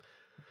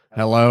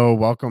Hello,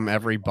 welcome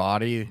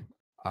everybody.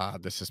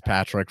 This is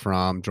Patrick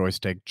from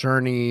Joystick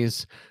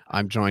Journeys.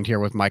 I'm joined here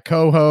with my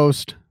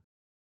co-host,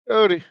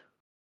 Cody.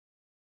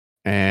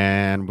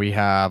 and we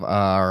have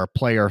our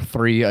player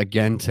 3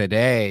 again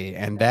today,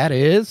 and that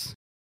is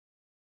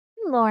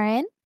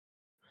Lauren.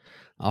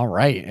 all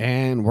right.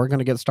 And we're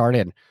gonna get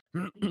started.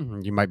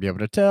 You might be able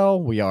to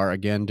tell we are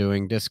again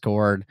doing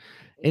Discord.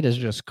 It is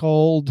just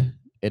cold.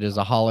 It is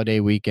a holiday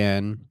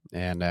weekend,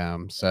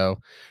 and so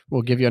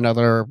we'll give you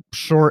another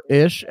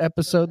short-ish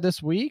episode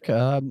this week.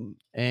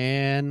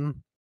 And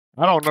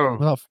I don't know.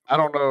 well, I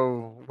don't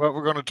know what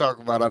we're going to talk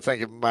about. I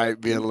think it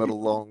might be a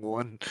little long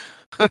one.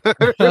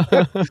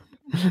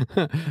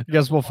 I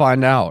guess we'll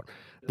find out.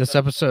 This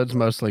episode's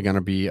mostly going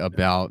to be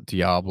about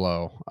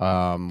Diablo.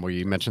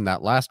 We mentioned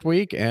that last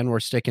week, and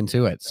we're sticking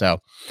to it. So,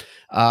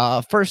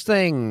 first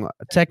thing,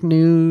 tech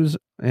news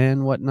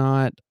and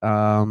whatnot.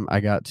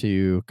 I got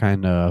to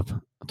kind of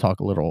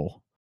talk a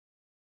little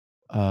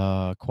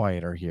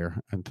quieter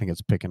here. I think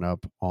it's picking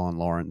up on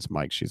Lauren's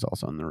mic. She's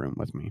also in the room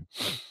with me.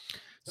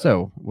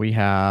 So we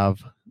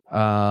have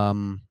a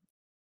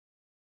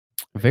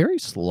very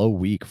slow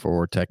week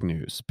for tech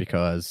news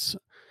because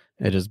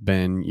it has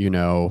been,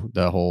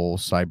 the whole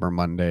Cyber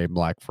Monday,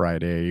 Black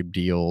Friday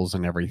deals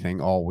and everything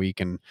all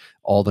week, and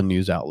all the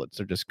news outlets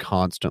are just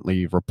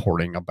constantly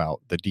reporting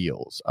about the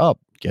deals.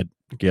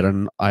 Get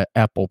an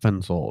Apple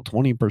Pencil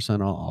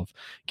 20% off.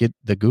 Get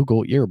the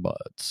Google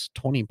earbuds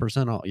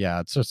 20% off.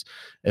 Yeah,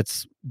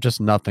 it's just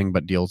nothing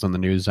but deals in the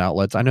news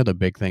outlets. I know the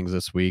big things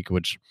this week,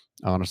 which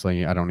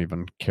honestly I don't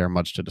even care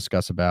much to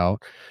discuss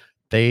about.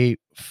 They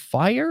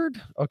fired.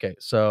 Okay,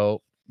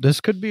 so this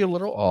could be a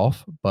little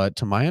off, but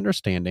to my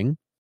understanding,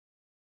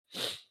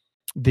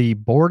 the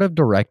board of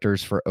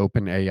directors for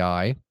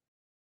OpenAI,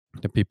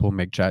 the people who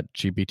make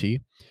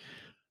ChatGPT,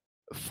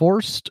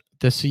 forced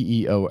the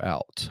CEO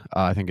out.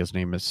 I think his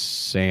name is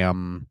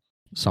Sam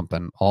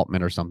something,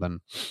 Altman or something.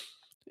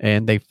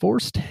 And they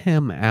forced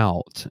him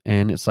out.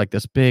 And it's like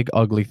this big,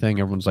 ugly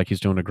thing. Everyone's like, he's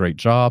doing a great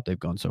job. They've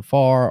gone so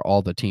far.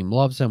 All the team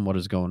loves him. What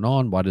is going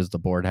on? Why does the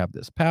board have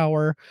this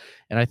power?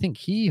 And I think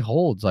he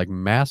holds like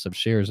massive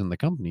shares in the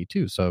company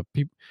too. So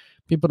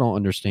people don't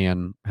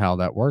understand how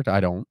that worked.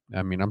 I don't.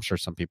 I mean, I'm sure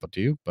some people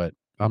do, but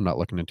I'm not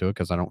looking into it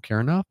because I don't care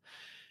enough.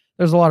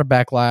 There's a lot of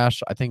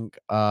backlash. I think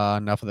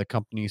enough of the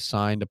companies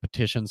signed a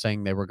petition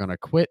saying they were going to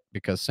quit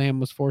because Sam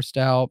was forced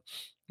out.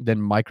 Then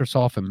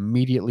Microsoft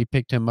immediately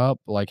picked him up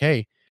like,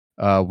 hey,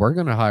 we're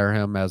going to hire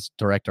him as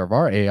director of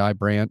our AI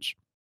branch.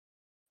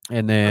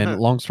 And then,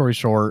 long story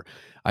short,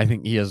 I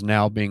think he is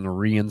now being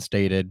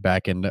reinstated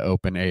back into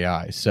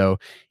OpenAI. So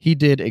he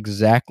did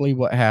exactly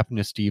what happened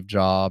to Steve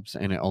Jobs,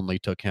 and it only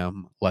took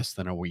him less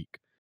than a week.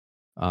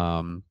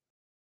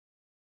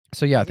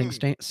 So yeah, I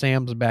think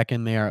Sam's back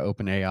in there.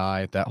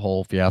 OpenAI. That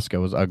whole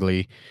fiasco was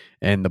ugly,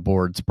 and the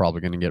board's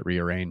probably going to get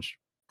rearranged.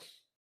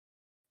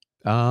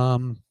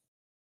 Other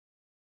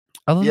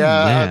than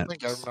that, I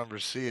think I remember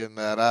seeing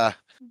that.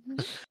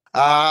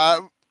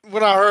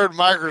 When I heard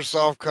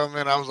Microsoft come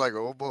in, I was like,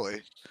 "Oh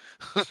boy!"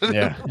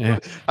 yeah.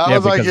 I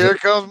was like, "Here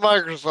comes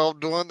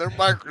Microsoft doing their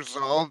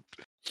Microsoft."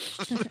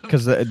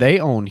 Because they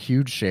own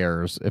huge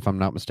shares, if I'm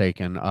not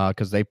mistaken,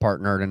 because they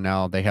partnered and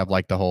now they have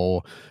like the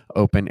whole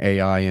Open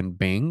AI and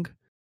Bing.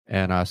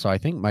 And so I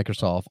think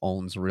Microsoft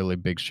owns really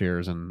big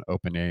shares in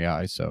Open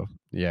AI. So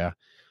yeah,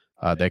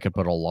 they could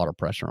put a lot of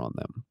pressure on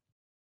them.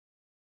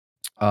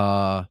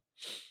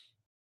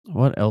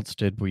 What else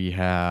did we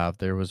have?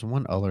 There was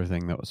one other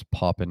thing that was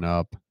popping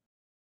up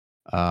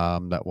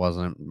that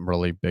wasn't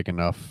really big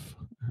enough.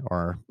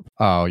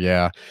 Oh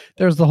yeah,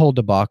 there's the whole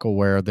debacle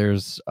where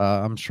there's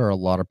I'm sure a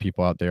lot of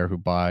people out there who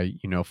buy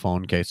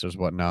phone cases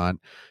whatnot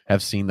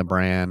have seen the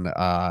brand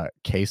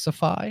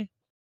Caseify.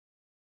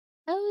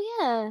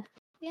 Oh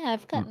yeah,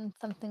 I've gotten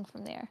something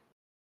from there.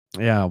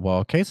 Yeah,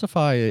 well,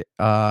 Caseify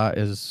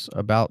is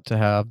about to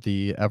have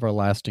the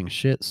everlasting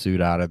shit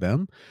sued out of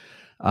them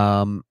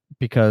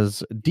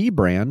because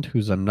D-Brand,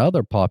 who's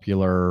another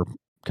popular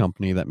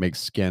company that makes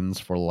skins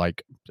for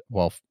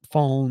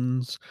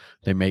phones,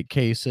 they make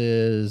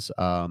cases,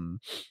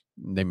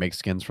 they make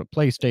skins for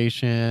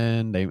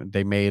PlayStation,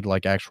 they made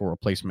like actual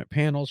replacement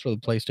panels for the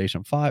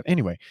PlayStation 5.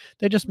 Anyway,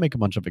 they just make a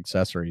bunch of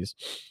accessories.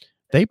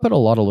 They put a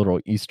lot of little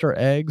Easter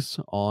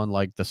eggs on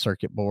like the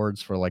circuit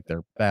boards for like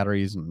their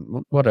batteries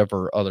and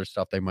whatever other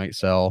stuff they might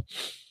sell.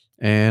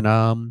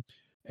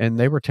 And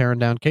they were tearing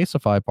down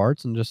Caseify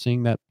parts and just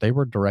seeing that they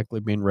were directly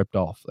being ripped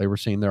off. They were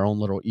seeing their own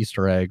little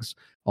Easter eggs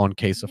on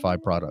Caseify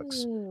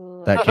products.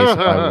 That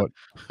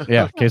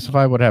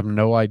Caseify would have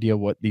no idea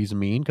what these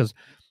mean because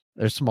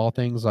there's small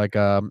things like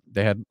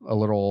they had a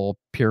little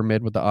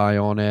pyramid with the eye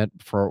on it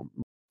for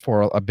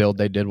a build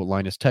they did with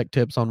Linus Tech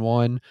Tips on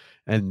one,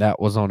 and that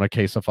was on a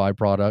Caseify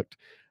product.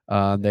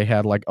 They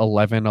had like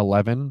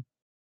 1111,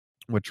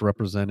 which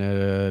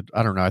represented,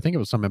 I don't know, I think it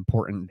was some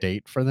important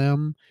date for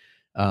them.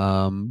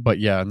 But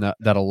yeah, and that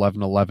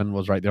 1111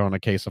 was right there on a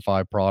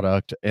Caseify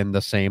product in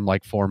the same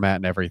like format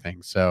and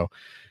everything. So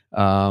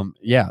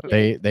yeah,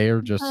 they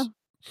are just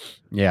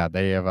Yeah,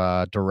 they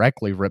have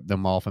directly ripped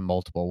them off in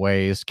multiple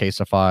ways.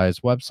 Caseify's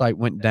website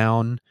went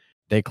down.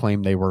 They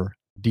claim they were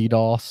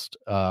DDoSed,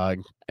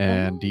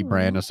 and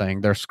Dbrand is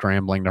saying they're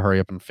scrambling to hurry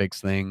up and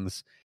fix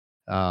things.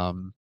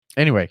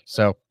 Anyway,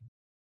 so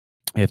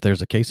if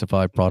there's a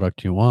Caseify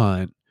product you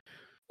want,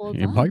 Hold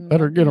you might on,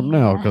 better let get them me,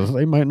 now because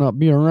they might not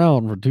be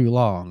around for too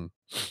long.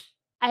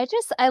 I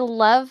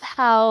love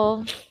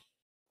how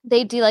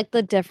they do like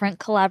the different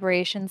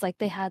collaborations. Like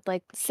they had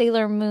like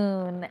Sailor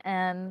Moon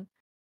and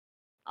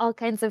all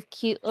kinds of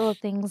cute little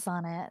things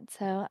on it.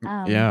 So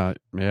Yeah,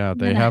 I'm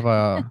they gonna have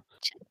a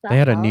check they that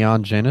had a out.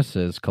 Neon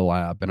Genesis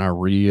collab, and I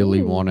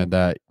really Ooh. wanted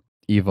that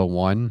EVA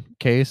 1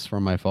 case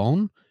for my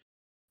phone.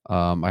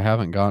 I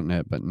haven't gotten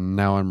it, but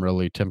now I'm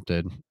really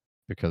tempted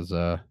because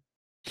who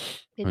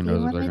Could be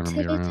knows if they're gonna be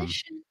limited around.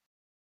 edition.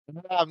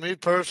 Me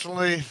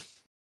personally,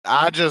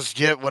 I just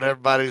get what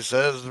everybody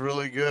says is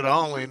really good. I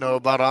only know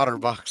about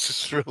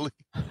OtterBoxes, really.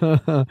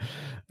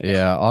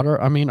 Yeah,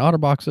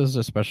 OtterBoxes,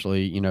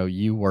 especially,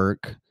 you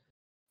work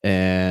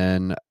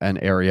in an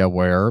area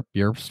where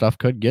your stuff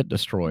could get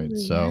destroyed. Ooh,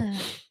 So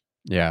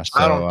yeah. yeah,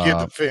 I don't so get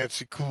the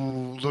fancy,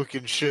 cool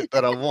looking shit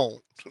that I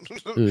want.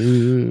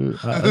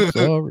 I'm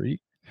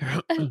sorry.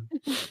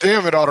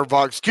 Damn it,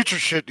 OtterBox, get your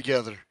shit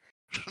together.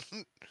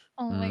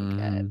 Oh my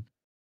god.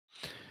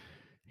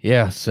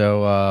 Yeah,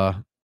 so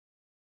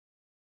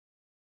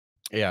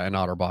yeah, and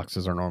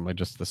OtterBoxes are normally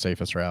just the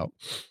safest route.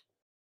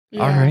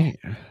 Yeah. All right.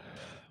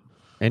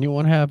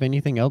 Anyone have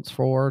anything else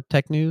for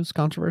tech news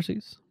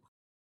controversies?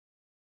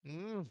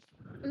 Nah.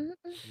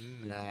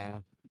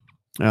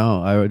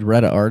 Oh, I had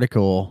read an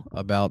article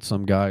about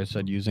some guy who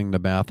said using the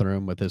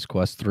bathroom with his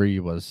Quest 3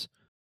 was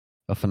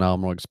a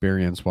phenomenal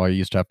experience. While he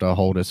used to have to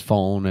hold his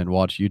phone and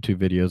watch YouTube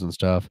videos and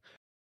stuff,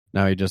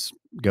 now he just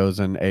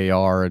goes in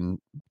AR and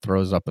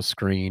throws up a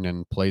screen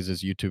and plays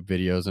his YouTube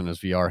videos in his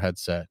VR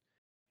headset.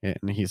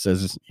 And he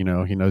says, he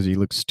knows he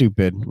looks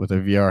stupid with a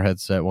VR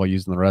headset while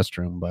using the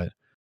restroom, but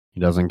he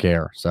doesn't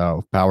care.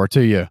 So power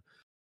to you.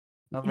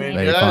 I mean,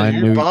 They yeah, find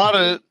you new- bought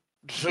it.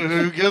 So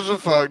who gives a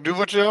fuck? Do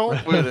what you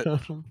want with it.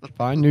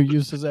 Find new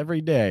uses every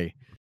day.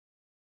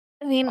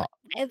 I mean,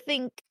 I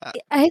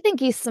think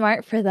he's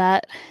smart for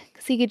that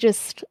because he could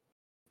just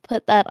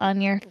put that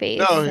on your face.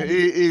 No, and-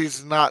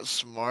 he's not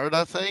smart,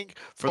 I think,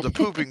 for the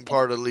pooping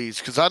part at least.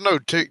 Because I know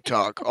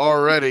TikTok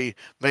already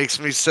makes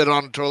me sit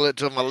on the toilet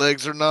till my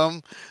legs are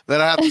numb. Then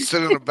I have to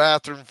sit in the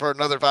bathroom for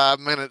another 5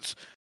 minutes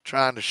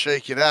trying to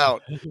shake it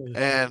out.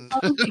 And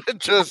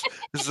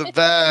it's a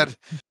bad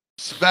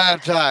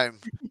time.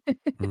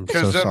 I'm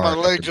Because so then my sorry,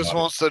 leg just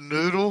everybody. wants to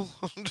noodle.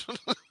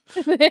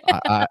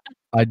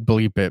 I'd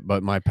bleep it,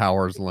 but my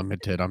power is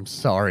limited. I'm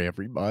sorry,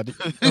 everybody.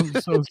 I'm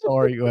so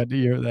sorry you had to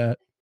hear that.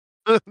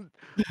 I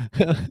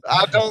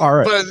don't. All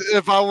right. But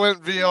if I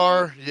went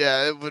VR,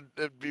 yeah,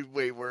 it'd be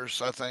way worse,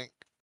 I think.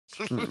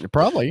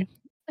 Probably.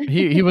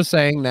 He was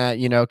saying that,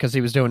 because he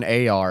was doing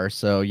AR,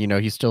 so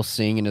he's still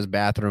seeing in his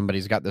bathroom, but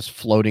he's got this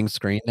floating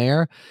screen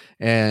there.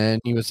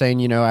 And he was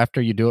saying, after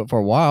you do it for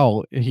a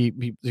while,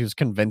 he was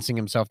convincing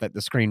himself that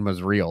the screen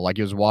was real. Like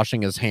he was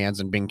washing his hands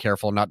and being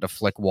careful not to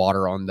flick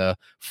water on the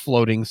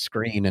floating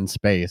screen in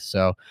space.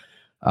 So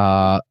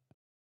I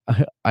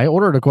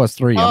ordered a Quest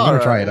 3. I'm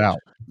gonna try it out.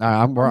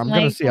 I'm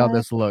gonna see how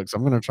this looks.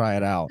 I'm gonna try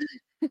it out.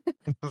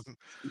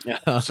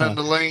 Send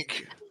the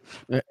link.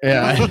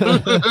 Yeah.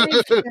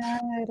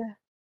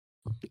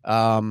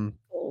 God.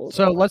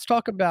 So let's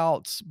talk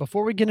about,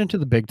 before we get into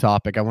the big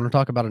topic, I want to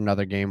talk about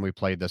another game we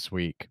played this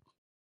week.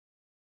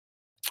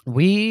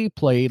 We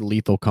played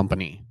Lethal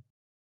Company.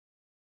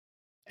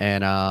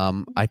 And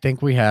I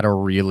think we had a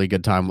really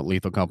good time with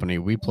Lethal Company.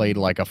 We played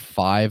like a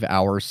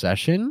 5-hour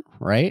session,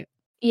 right?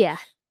 Yeah.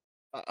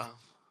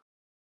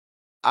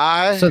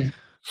 I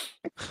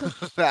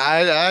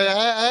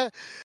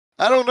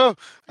don't know.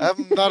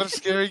 I'm not a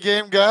scary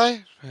game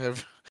guy.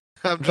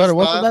 I'm But just it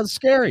wasn't not. that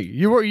scary.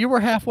 You were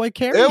halfway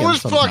carrying. It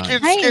was sometimes.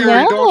 fucking I scary.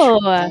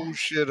 Don't know. you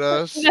bullshit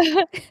us.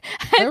 I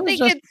was think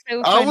just- it's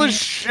so I funny. was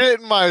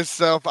shitting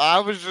myself.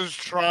 I was just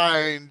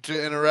trying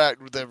to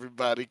interact with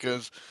everybody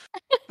because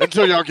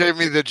until y'all gave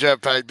me the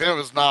jetpack, then it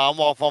was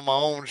I'm off on my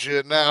own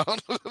shit now.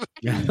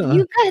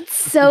 You got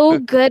so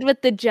good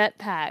with the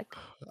jetpack.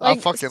 I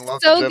Like, fucking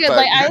love so the good.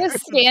 Like jetpack. I was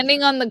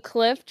standing on the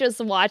cliff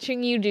just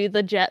watching you do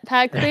the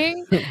jetpack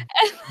thing. And,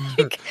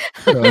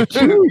 like,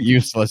 Two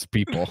useless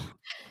people.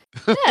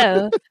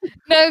 no,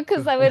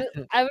 because I would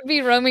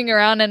be roaming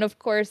around, and of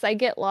course I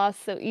get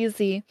lost so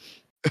easy.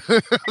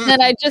 And then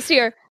I just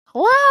hear,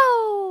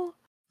 "Wow,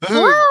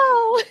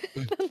 wow!"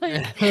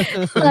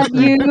 Like, love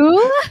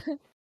you.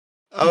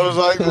 I was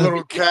like a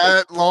little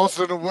cat lost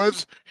in the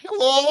woods.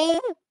 Hello.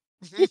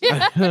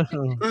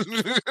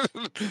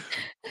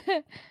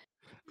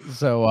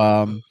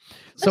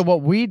 So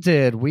what we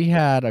did, we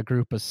had a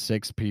group of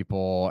 6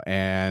 people,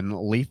 and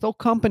Lethal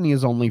Company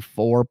is only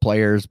 4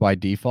 players by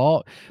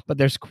default, but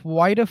there's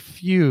quite a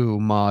few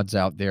mods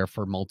out there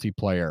for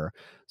multiplayer.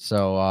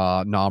 So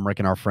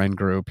Nomric in our friend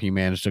group, he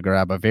managed to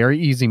grab a very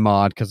easy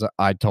mod because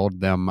I told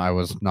them I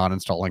was not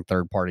installing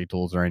third-party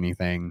tools or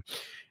anything.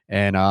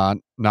 And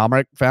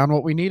Namrik found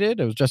what we needed.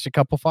 It was just a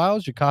couple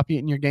files. You copy it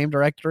in your game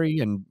directory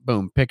and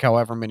boom, pick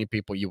however many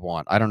people you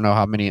want. I don't know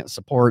how many it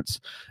supports.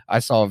 I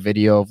saw a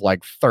video of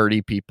like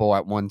 30 people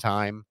at one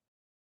time,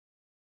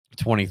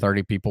 20,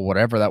 30 people,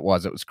 whatever that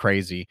was. It was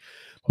crazy.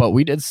 But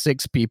we did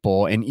 6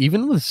 people. And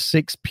even with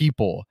 6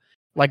 people,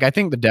 like I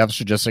think the devs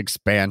should just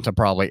expand to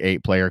probably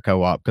 8-player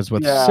co-op, because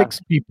with 6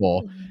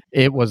 people,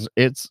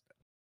 it's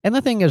and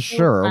the thing is, So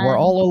sure, we're fun.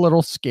 all a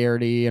little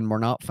scaredy and we're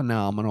not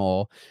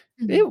phenomenal.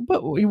 Mhm.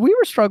 But we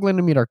were struggling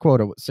to meet our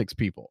quota with 6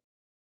 people.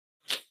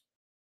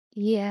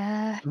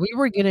 Yeah. We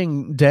were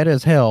getting dead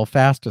as hell,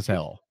 fast as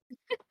hell.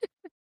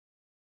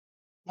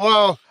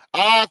 Well,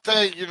 I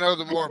think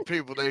the more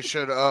people they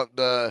should up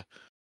the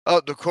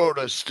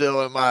quota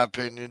still, in my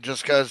opinion,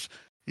 just because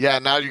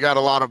now you got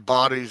a lot of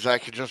bodies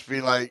that could just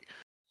be like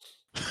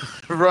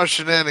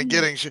rushing in and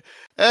getting shit.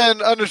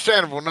 And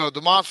understandable, no,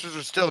 the monsters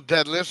are still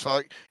deadly as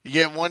fuck. You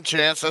get one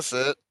chance, that's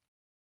it.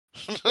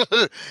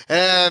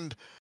 And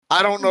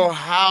I don't know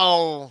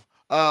how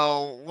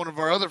one of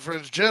our other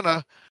friends,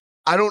 Jenna,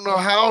 I don't know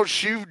how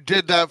she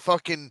did that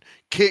fucking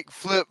kick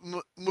flip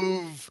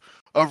move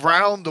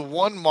around the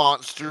one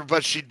monster,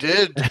 but she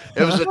did.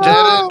 It was a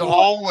dead end Oh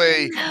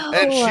hallway,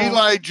 and she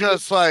no.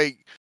 just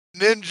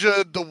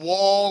ninja the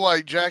wall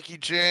like Jackie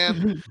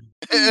Chan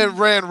and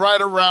ran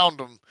right around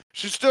him.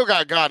 She still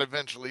got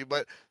eventually,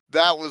 but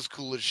that was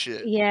cool as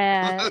shit.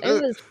 Yeah,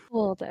 it was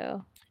cool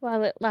though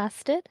while it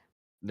lasted.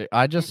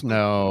 I just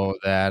know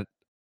that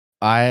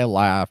I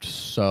laughed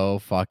so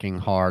fucking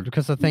hard,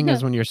 because the thing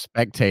is, when you're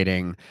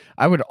spectating,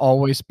 I would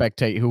always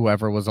spectate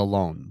whoever was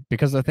alone,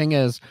 because the thing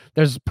is,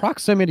 there's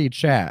proximity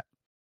chat,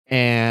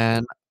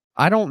 and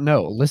I don't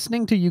know,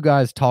 listening to you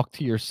guys talk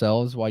to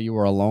yourselves while you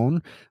were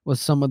alone was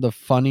some of the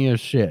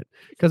funniest shit.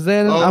 Because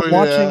then I'm Oh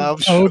watching yeah, I'm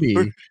sure.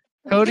 Cody.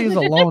 Cody's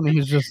alone, and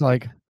he's just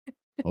like,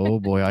 "Oh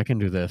boy, I can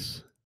do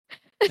this."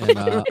 And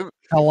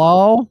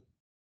hello,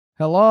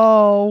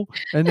 hello,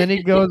 and then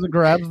he goes and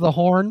grabs the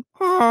horn.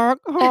 Honk,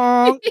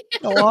 honk.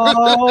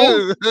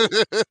 Hello.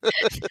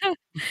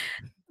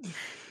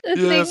 The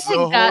thing Yes, the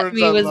that got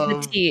horns I me was the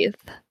love. teeth.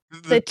 The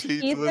The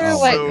teeth teeth was are Oh my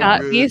what so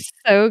got god. me good.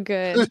 so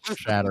good.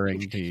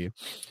 Shattering teeth.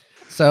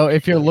 So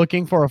if you're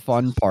looking for a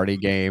fun party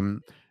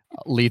game,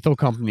 Lethal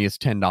Company is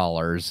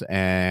 $10,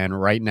 and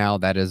right now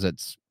that is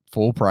its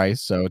full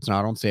price, so it's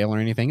not on sale or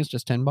anything. It's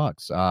just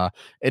 $10.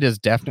 It is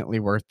definitely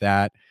worth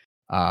that.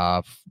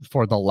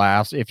 For the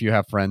laughs, if you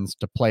have friends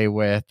to play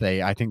with,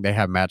 I think they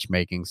have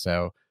matchmaking,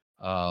 so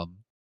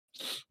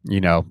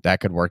that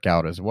could work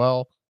out as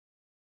well.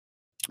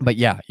 But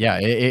yeah,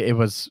 it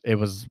was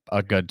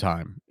a good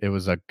time. It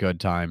was a good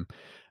time.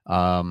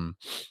 Um,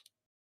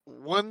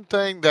 One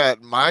thing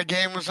that my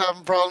game was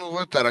having problems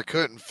with that I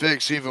couldn't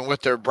fix, even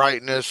with their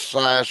brightness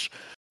slash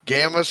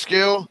gamma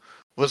skill,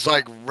 was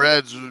like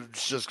reds was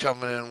just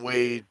coming in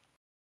way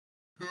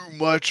too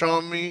much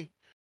on me.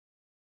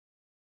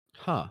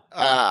 huh.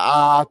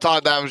 I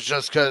thought that was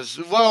just because,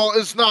 well,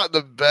 it's not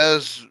the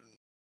best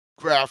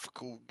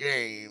graphical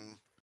game.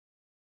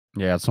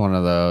 Yeah, it's one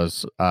of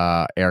those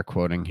air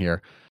quoting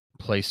here,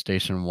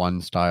 PlayStation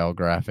 1 style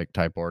graphic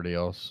type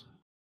ordeals.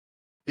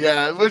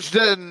 Yeah, which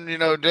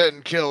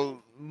didn't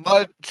kill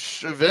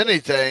much of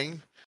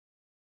anything.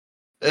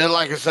 And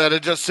like I said,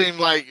 it just seemed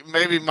like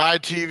maybe my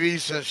TV,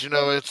 since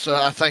it's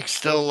I think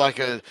still like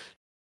a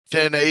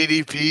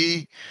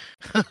 1080p.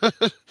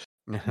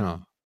 Uh-huh.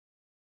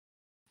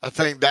 I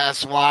think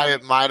that's why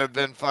it might have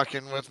been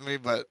fucking with me,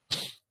 but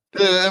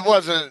it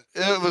wasn't.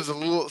 It was a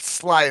little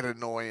slight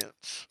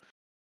annoyance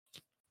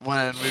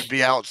when we'd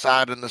be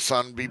outside and the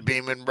sun be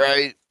beaming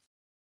bright.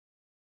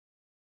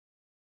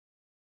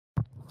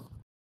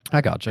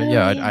 I gotcha. Oh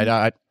Yeah,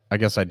 yeah. I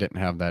guess I didn't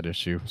have that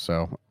issue,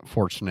 so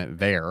fortunate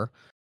there.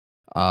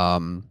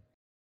 But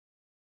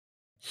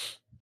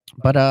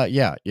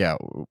yeah,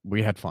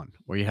 we had fun.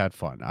 We had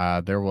fun.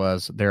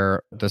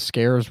 The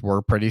scares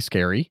were pretty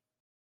scary.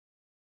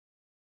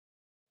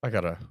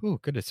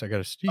 Goodness, I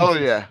gotta Oh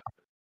sneeze. yeah,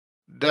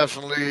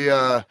 definitely.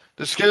 The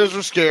scares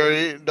were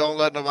scary. Don't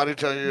let nobody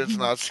tell you it's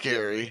not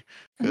scary,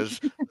 because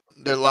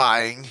they're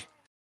lying.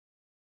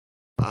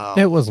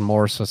 It was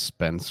more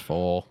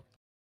suspenseful.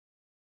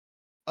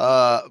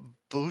 Uh,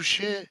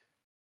 bullshit.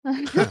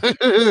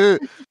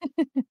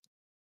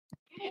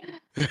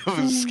 It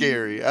was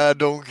scary. I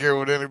don't care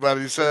what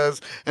anybody says.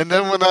 And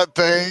then when I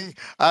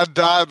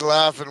died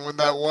laughing when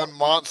that one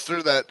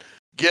monster that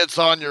gets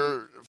on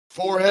your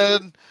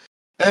forehead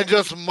and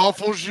just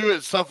muffles you,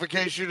 it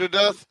suffocates you to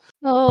death.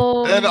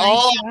 Oh And my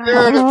all I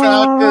heard is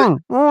Patrick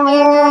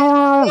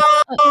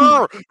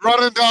Oh,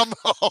 running down the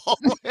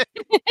hallway.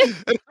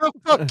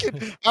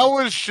 I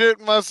was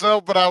shitting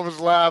myself, but I was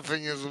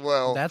laughing as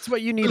well. that's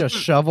what you need a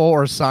shovel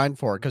or sign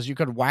for, because you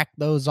could whack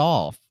those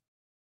off.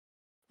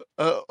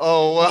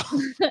 Oh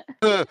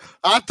well,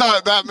 I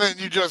thought that meant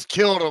you just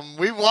killed him.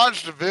 We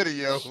watched the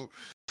video,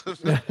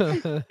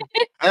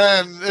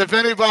 and if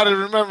anybody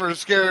remembers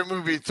Scary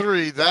Movie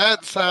 3,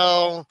 that's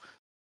how.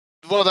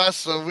 Well,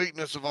 that's the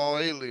weakness of all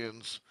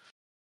aliens.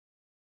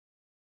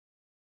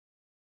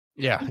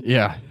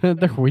 Yeah.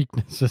 Their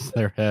weakness is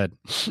their head.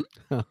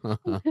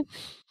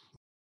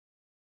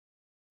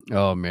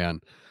 Oh man.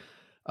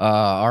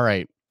 All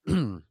right.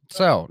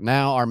 So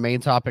now our main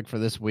topic for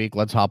this week.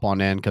 Let's hop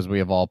on in because we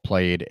have all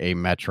played a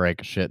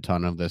metric shit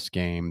ton of this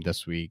game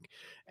this week,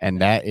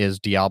 and that is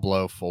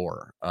Diablo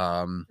 4.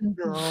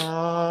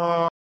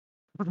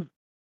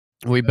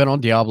 We've been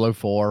on Diablo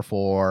 4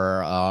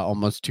 for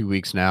almost 2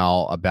 weeks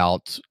now,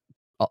 about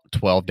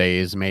 12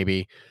 days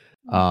maybe.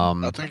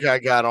 I think I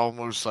got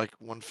almost like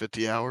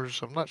 150 hours.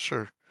 I'm not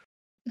sure.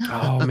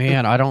 Oh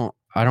man, I don't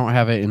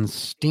have it in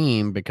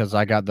Steam because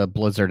I got the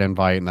Blizzard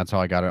invite and that's how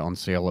I got it on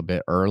sale a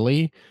bit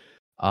early.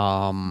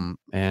 And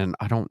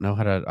I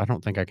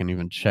don't think I can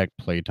even check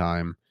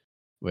playtime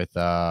with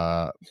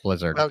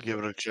Blizzard. I'll give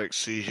it a check.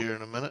 See here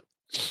in a minute.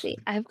 See,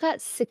 I've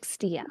got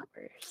 60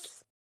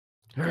 hours.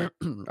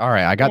 All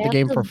right, I got I the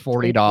game also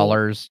for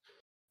 $40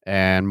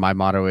 and my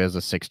motto is a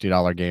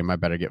 $60 game. I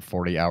better get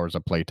 40 hours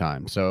of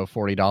playtime. So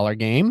 $40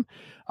 game,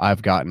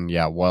 I've gotten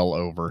well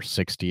over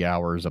 60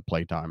 hours of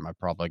playtime. I've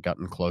probably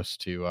gotten close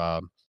to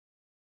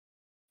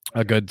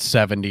a good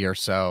 70 or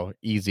so,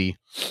 easy.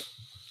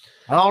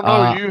 I don't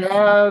know. You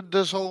had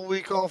this whole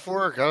week off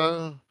work.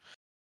 I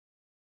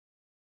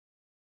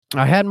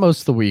had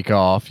most of the week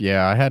off.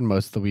 Yeah, I had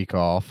most of the week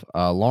off.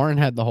 Lauren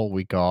had the whole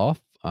week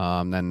off.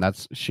 Then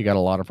she got a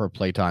lot of her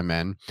playtime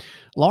in.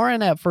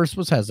 Lauren at first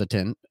was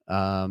hesitant.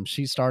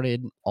 She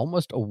started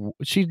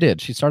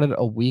she started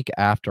a week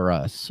after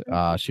us.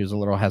 She was a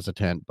little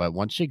hesitant, but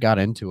once she got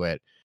into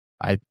it,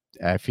 I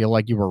feel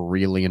like you were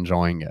really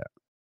enjoying it.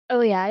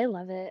 Oh yeah, I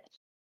love it.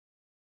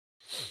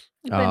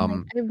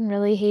 I'm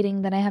really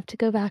hating that I have to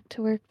go back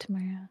to work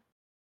tomorrow.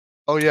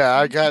 Oh yeah,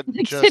 I got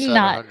just at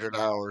 100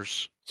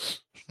 hours.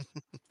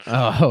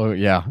 Oh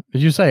yeah,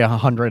 did you say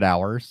 100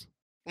 hours?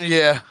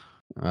 Yeah.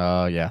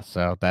 Oh yeah,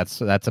 so that's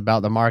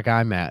about the mark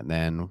I'm at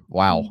then.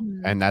 Wow.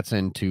 And that's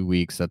in 2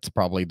 weeks. That's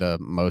probably the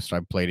most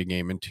I've played a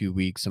game in 2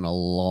 weeks in a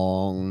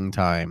long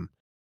time.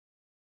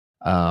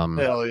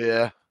 Hell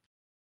yeah.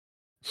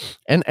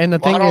 And the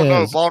thing I don't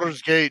know, is,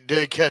 Baldur's Gate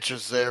did catch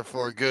us there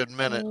for a good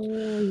minute.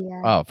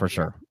 Oh, for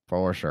sure.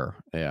 For sure.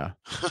 Yeah.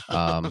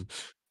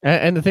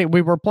 And the thing,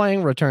 we were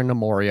playing Return to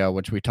Moria,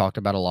 which we talked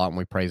about a lot and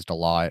we praised a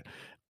lot.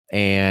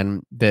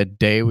 And the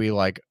day we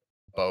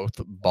both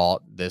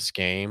bought this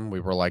game,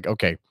 we were like,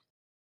 okay,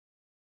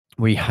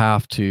 we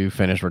have to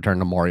finish Return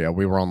to Moria.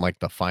 We were on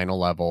the final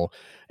level,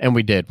 and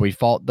we did. We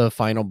fought the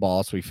final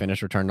boss. We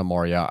finished Return to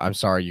Moria. I'm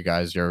sorry, you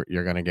guys, you're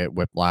gonna get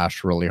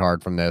whiplash really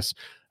hard from this,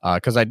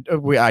 because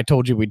I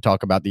told you we'd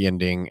talk about the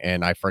ending,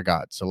 and I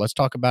forgot. So let's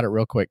talk about it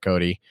real quick,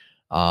 Cody.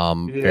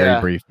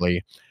 Very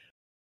briefly.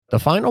 The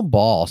final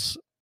boss.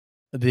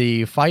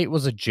 The fight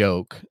was a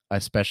joke,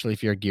 especially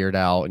if you're geared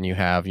out and you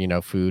have,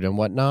 food and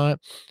whatnot.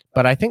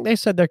 But I think they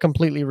said they're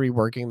completely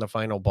reworking the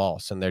final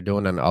boss and they're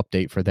doing an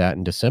update for that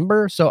in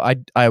December. So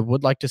I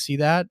would like to see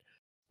that.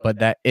 But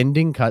that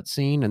ending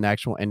cutscene and the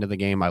actual end of the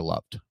game, I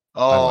loved.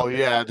 Oh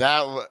yeah,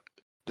 the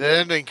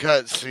ending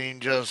cutscene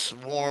just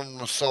warmed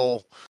my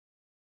soul.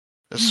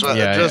 It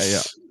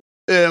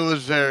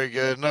was very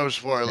good. No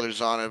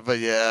spoilers on it, but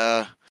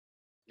yeah.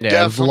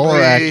 Yeah, it was lore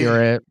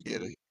accurate.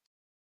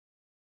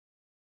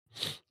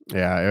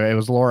 Yeah, it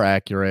was lore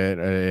accurate.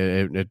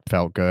 It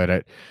felt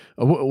good.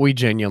 We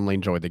genuinely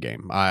enjoyed the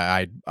game.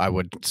 I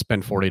would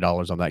spend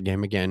 $40 on that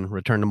game again.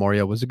 Return to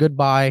Moria was a good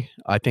buy.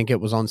 I think it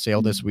was on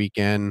sale this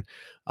weekend.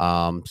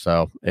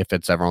 So if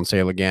it's ever on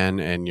sale again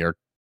and you're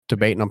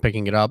debating on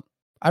picking it up,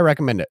 I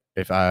recommend it.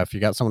 If you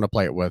got someone to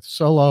play it with,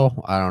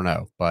 solo, I don't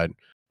know, but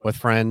with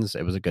friends,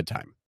 it was a good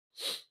time.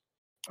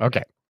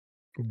 Okay,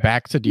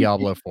 back to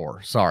Diablo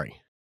 4.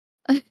 Sorry.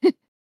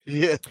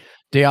 Yeah.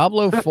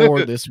 Diablo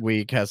 4 this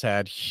week has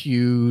had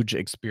huge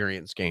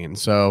experience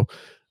gains. So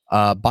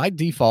by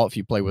default, if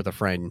you play with a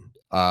friend,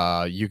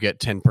 you get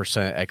 10%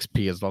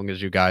 XP as long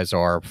as you guys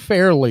are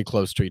fairly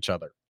close to each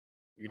other.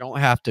 You don't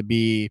have to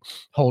be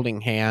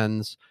holding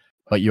hands,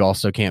 but you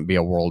also can't be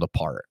a world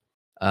apart.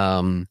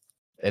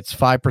 It's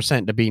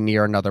 5% to be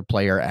near another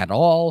player at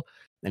all,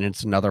 and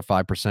it's another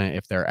 5%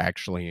 if they're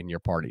actually in your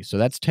party. So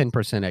that's 10%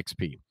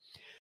 XP.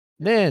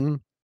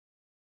 Then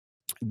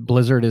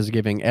Blizzard is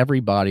giving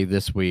everybody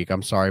this week.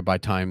 I'm sorry, by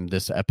the time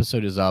this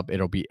episode is up,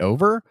 it'll be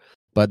over.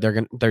 But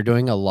they're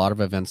doing a lot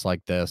of events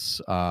like this,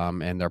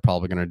 and they're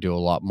probably going to do a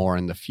lot more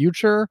in the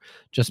future,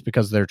 just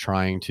because they're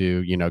trying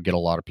to get a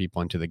lot of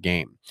people into the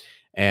game,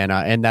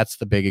 and that's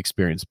the big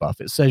experience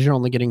buff. It says you're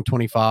only getting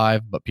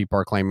 25, but people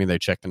are claiming they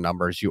checked the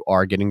numbers. You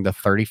are getting the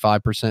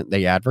 35%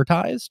 they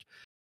advertised,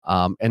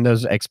 and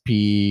those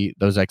XP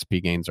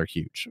gains are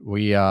huge.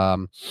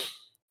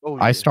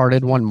 I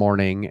started one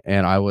morning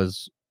and I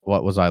was.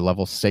 What was I,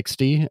 level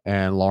 60?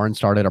 And Lauren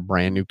started a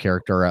brand new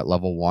character at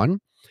level 1.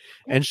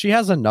 And she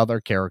has another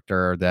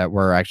character that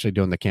we're actually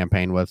doing the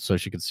campaign with so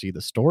she could see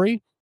the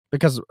story.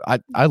 Because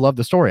I love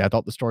the story. I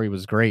thought the story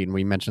was great. And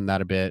we mentioned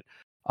that a bit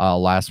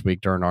last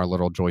week during our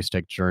little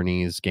Joystick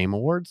Journeys Game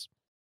Awards.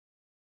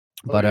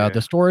 But yeah.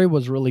 the story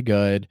was really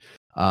good.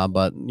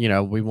 But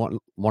we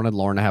wanted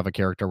Lauren to have a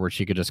character where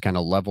she could just kind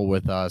of level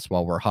with us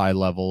while we're high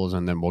levels,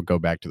 and then we'll go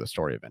back to the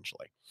story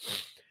eventually.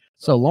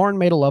 So Lauren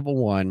made a level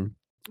 1.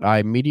 I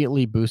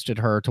immediately boosted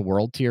her to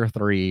world tier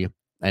 3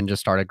 and just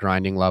started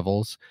grinding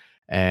levels.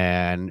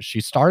 And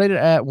she started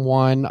at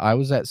 1. I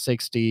was at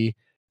 60.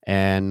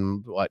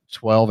 And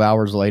 12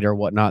 hours later,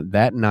 whatnot,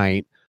 that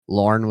night,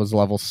 Lauren was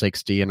level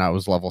 60 and I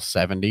was level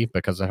 70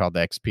 because of how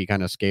the XP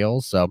kind of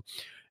scales. So,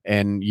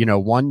 and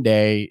one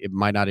day it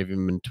might not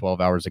even been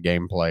 12 hours of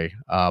gameplay,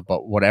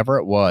 but whatever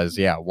it was,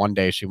 yeah, one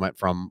day she went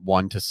from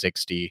 1 to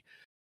 60.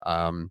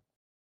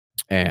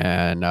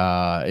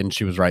 And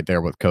she was right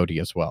there with Cody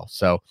as well.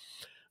 So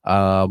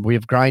we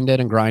have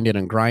grinded and grinded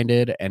and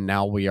grinded, and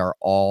now we are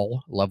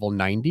all level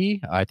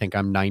 90. I think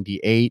I'm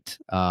 98.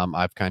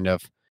 I've kind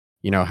of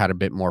had a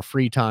bit more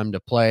free time to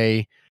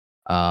play,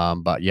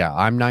 but yeah,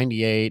 I'm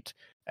 98,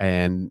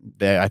 and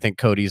I think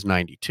Cody's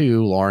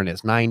 92. Lauren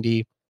is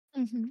 90.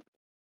 Mm-hmm.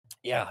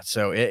 Yeah,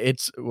 so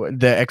it's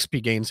the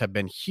XP gains have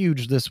been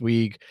huge this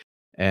week,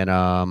 and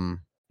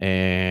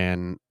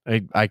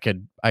I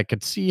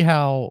could see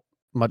how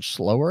much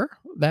slower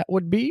that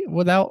would be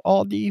without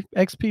all the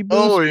XP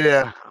boost. Oh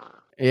yeah.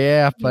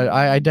 Yeah, but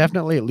I Yeah.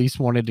 definitely at least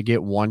wanted to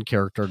get one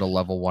character to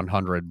level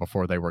 100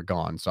 before they were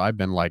gone. So I've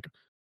been like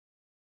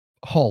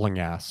hauling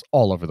ass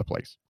all over the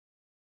place.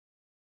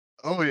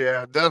 Oh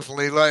yeah,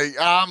 definitely. Like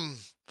I'm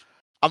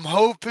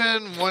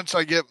hoping once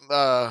I get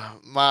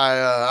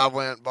I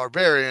went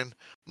barbarian.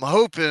 I'm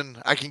hoping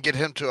I can get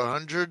him to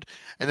 100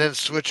 and then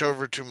switch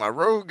over to my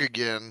rogue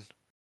again.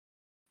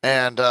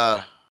 And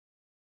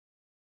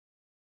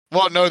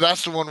well, no,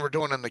 that's the one we're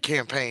doing in the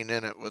campaign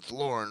in it with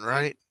Lauren,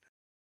 right?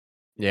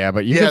 Yeah,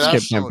 but you Yeah, can skip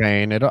that's the one.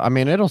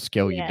 campaign. It'll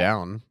scale you Yeah.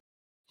 down.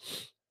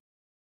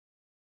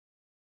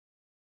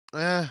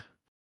 Eh,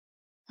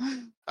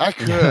 I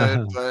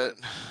could, but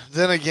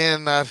then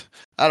again, I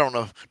don't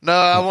know. No,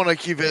 I want to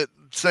keep it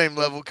same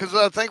level because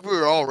I think we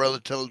were all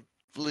relatively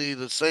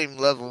the same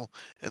level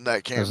in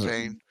that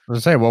campaign. I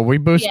say, well, we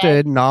Yes.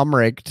 boosted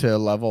Nomrik to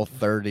level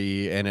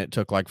 30, and it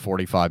took like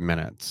 45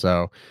 minutes.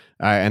 So,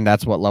 and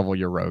that's what level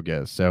your rogue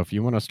is. So, if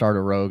you want to start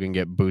a rogue and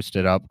get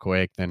boosted up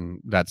quick, then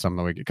that's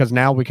something because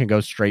now we can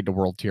go straight to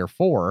world tier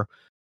 4,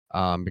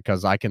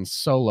 because I can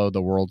solo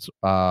the world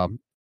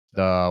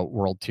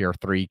tier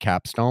 3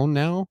 capstone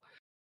now.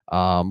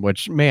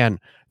 Which, man,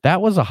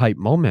 that was a hype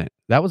moment.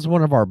 That was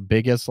one of our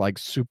biggest, like,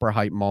 super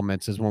hype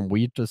moments, is when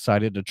we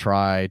decided to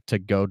try to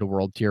go to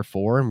world tier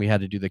 4 and we had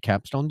to do the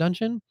capstone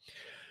dungeon.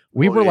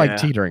 We Oh were like yeah.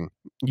 teetering.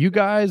 You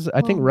guys, I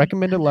think Oh my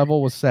recommended God.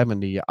 level was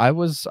 70. I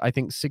was, I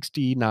think,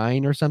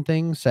 69 or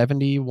something,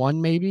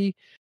 71 maybe.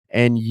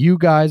 And you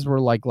guys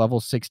were like level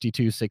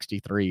 62,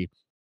 63.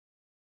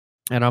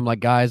 And I'm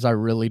like, guys, I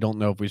really don't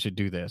know if we should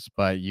do this,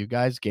 but you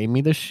guys gave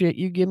me the shit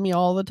you give me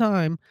all the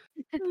time.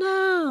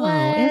 No,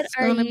 What it's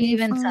are gonna you be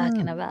even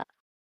talking fun. about?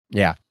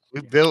 Yeah.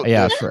 We built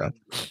Yeah, this so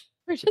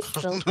We're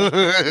just building.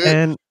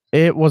 and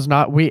it was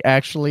not, we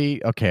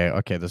actually, okay,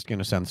 this is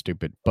gonna sound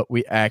stupid, but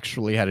we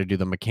actually had to do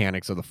the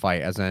mechanics of the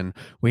fight, as in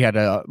we had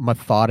to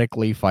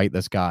methodically fight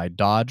this guy,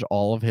 dodge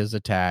all of his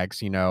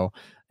attacks,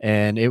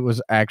 and it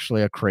was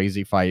actually a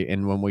crazy fight.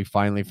 And when we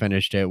finally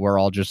finished it, we're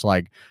all just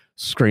like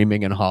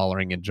screaming and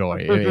hollering in joy.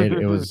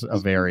 It was a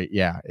very,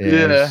 yeah, it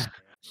Yeah. was.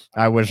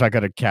 I wish I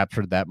could have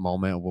captured that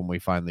moment when we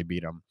finally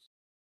beat him.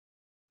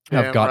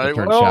 I've Damn got to right.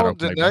 turn Well,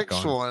 Shadowplay back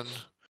on.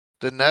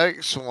 the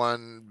next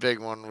one, big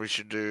one we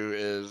should do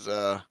is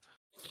well,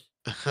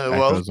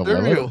 Echoes of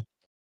Lilith. Duriel.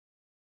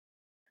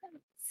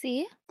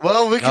 See?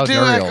 Well, we could Oh, do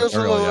Duriel, Echoes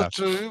of Duriel, yeah. Lilith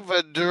too,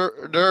 but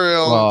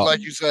Duriel, Well,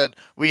 like you said,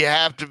 we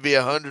have to be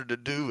 100 to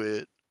do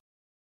it.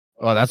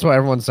 Well, that's what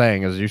everyone's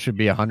saying, is you should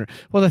be 100.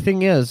 Well, the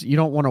thing is, you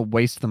don't want to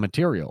waste the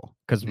material,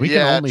 because we can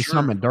Yeah, only true.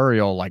 summon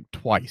Duriel like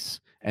twice.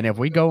 And if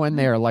we go in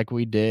there like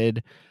we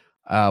did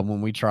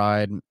when we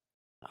tried,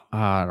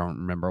 I don't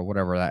remember,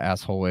 whatever that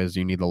asshole is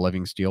you need the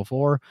living steel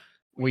for,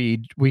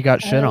 we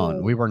got shit on.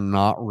 Oh. We were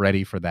not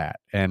ready for that.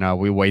 And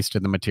we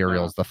wasted the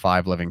materials, the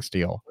 5 living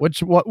steel,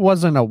 which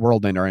wasn't a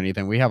whirlwind or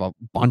anything. We have a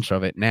bunch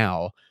of it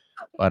now.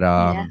 But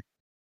Yeah.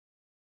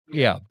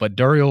 yeah, but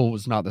Duriel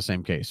was not the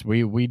same case.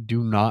 We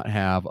do not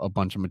have a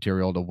bunch of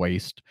material to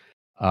waste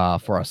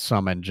for a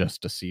summon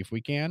just to see if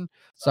we can.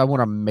 So I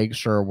want to make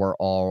sure we're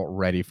all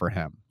ready for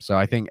him. So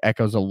I think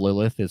Echoes of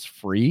Lilith is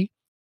free.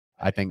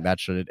 I think that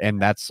should, and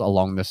that's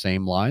along the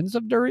same lines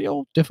of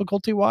Duriel,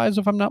 difficulty wise,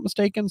 if I'm not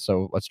mistaken.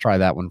 So let's try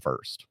that one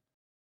first.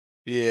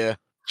 Yeah.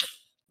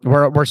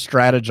 We're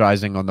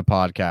strategizing on the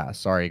podcast.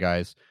 Sorry,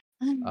 guys.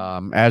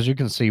 As you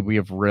can see, we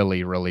have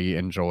really, really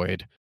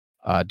enjoyed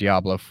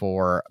Diablo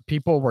 4.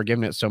 People were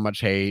giving it so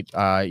much hate.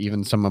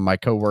 Even some of my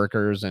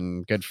coworkers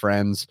and good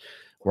friends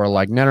were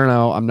like,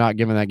 no, I'm not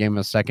giving that game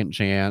a second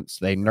chance.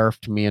 They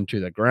nerfed me into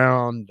the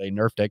ground. They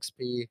nerfed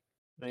XP.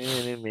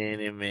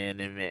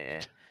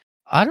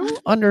 I don't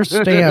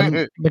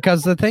understand,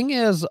 because the thing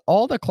is,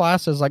 all the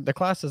classes, like the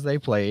classes they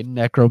played,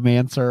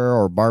 Necromancer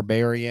or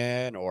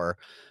Barbarian or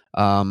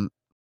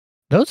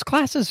Those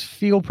classes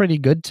feel pretty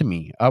good to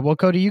me. Well,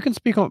 Cody, you can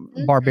speak on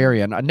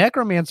Barbarian. A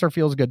Necromancer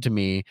feels good to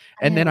me.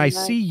 And then I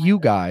see you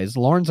guys,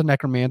 Lauren's a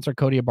Necromancer,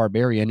 Cody a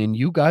Barbarian, and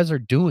you guys are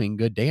doing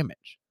good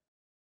damage.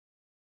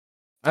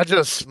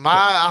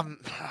 I'm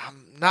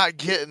not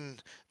getting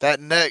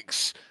that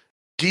next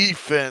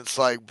defense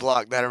like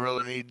block that I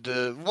really need.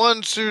 The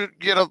one suit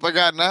get up I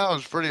got now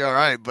is pretty all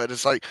right, but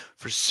it's like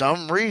for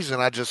some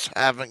reason I just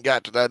haven't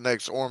got to that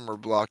next armor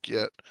block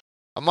yet.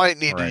 I might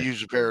need to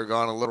use a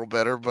Paragon a little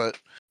better, but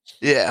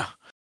yeah.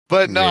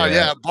 But no,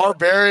 yeah,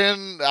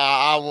 Barbarian,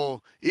 I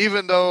will,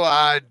 even though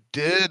I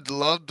did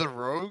love the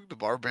Rogue, the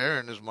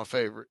Barbarian is my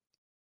favorite.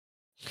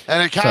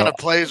 And it kind of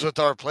plays with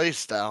our play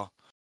style.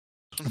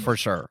 For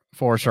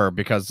sure,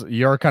 because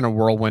you're kind of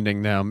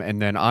whirlwinding them, and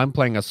then I'm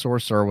playing a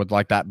sorcerer with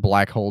like that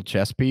black hole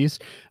chess piece.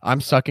 I'm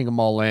sucking them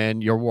all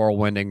in, you're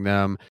whirlwinding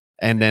them,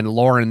 and then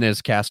Lauren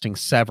is casting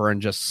Sever and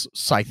just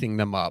scything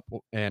them up,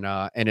 and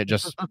it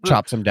just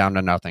chops them down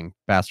to nothing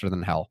faster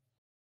than hell.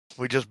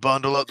 We just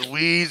bundle up the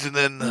weeds, and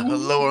then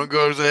Lauren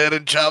goes ahead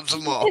and chops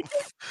them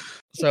off.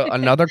 So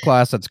another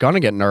class that's going to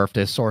get nerfed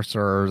is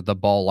Sorcerer, the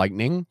Ball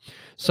Lightning.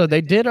 So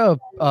they did a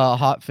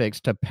hot fix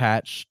to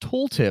patch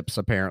tooltips,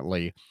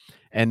 apparently,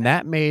 and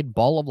that made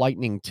Ball of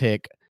Lightning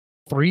tick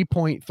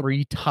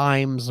 3.3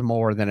 times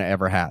more than it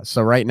ever has.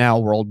 So right now,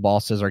 world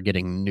bosses are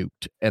getting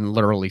nuked in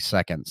literally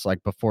seconds,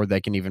 like before they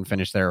can even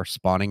finish their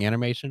spawning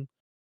animation.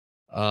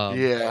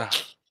 Yeah.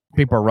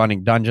 People are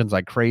running dungeons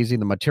like crazy.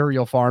 The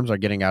material farms are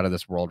getting out of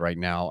this world right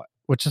now,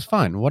 which is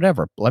fine.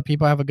 Whatever. Let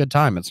people have a good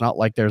time. It's not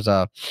like there's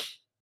a...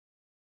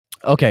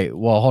 Okay,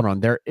 well, hold on.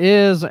 There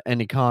is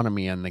an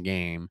economy in the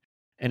game,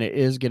 and it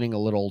is getting a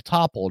little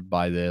toppled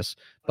by this.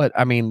 But,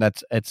 I mean,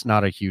 it's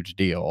not a huge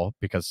deal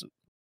because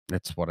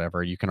it's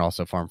whatever. You can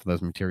also farm for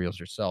those materials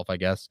yourself, I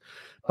guess.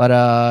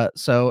 But,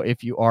 so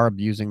if you are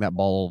abusing that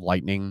Ball of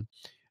Lightning...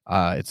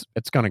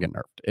 it's gonna get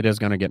nerfed. It is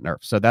gonna get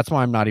nerfed. So that's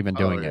why I'm not even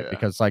doing it,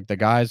 because like the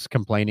guys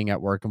complaining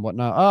at work and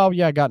whatnot, oh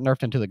yeah, I got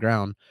nerfed into the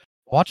ground.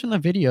 Watching the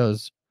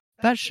videos,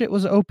 that shit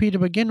was OP to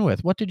begin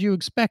with. What did you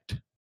expect?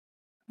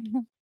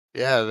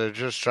 Yeah, they're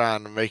just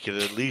trying to make it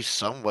at least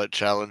somewhat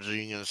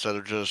challenging instead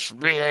of just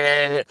like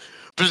running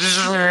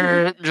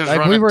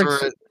through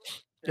it.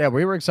 Yeah,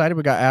 we were excited.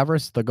 We got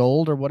Avarice the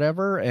gold or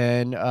whatever,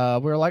 and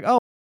we were like, oh,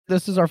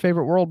 this is our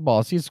favorite world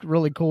boss. He's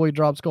really cool. He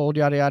drops gold,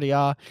 yada, yada,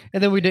 yada.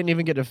 And then we didn't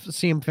even get to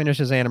see him finish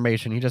his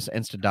animation. He just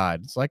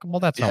insta-died. It's like,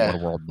 well, that's not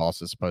what a world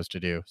boss is supposed to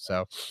do.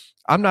 So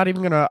I'm not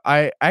even going to...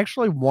 I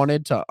actually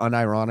wanted to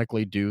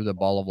unironically do the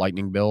Ball of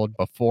Lightning build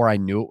before I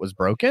knew it was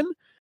broken.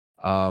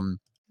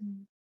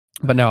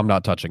 But now I'm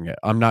not touching it.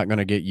 I'm not going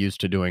to get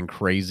used to doing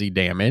crazy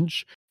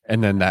damage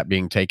and then that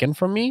being taken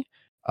from me.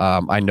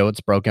 I know it's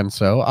broken,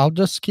 so I'll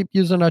just keep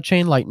using a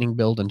chain lightning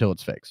build until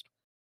it's fixed.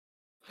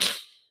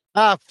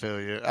 I feel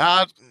you.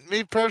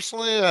 Me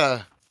personally,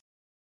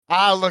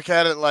 I look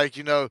at it like,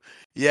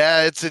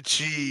 yeah, it's a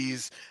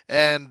cheese,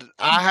 and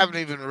I haven't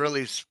even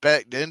really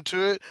spec'd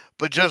into it,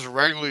 but just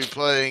regularly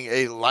playing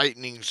a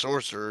lightning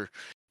sorcerer,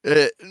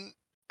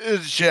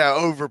 it's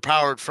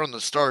overpowered from the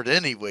start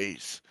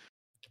anyways.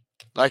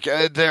 Like,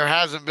 there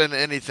hasn't been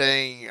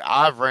anything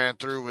I've ran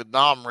through with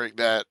Nomric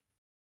that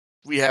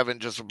we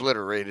haven't just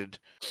obliterated.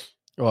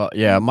 Well,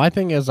 yeah, my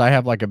thing is I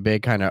have like a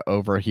big kind of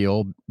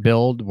overheal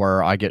build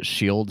where I get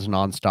shields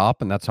nonstop,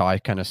 and that's how I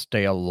kind of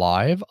stay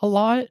alive a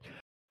lot.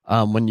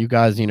 When you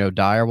guys,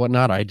 die or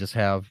whatnot, I just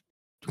have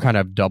kind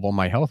of double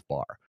my health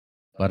bar.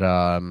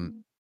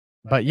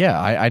 But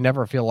yeah, I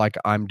never feel like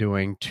I'm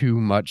doing too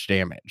much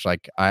damage.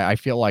 Like I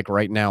feel like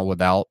right now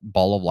without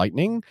Ball of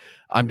Lightning,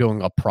 I'm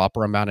doing a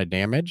proper amount of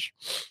damage.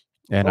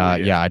 And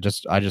I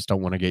just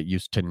don't want to get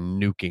used to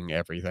nuking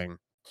everything.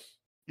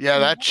 Yeah,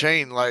 that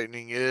chain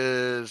lightning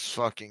is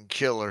fucking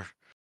killer.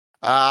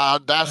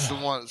 That's the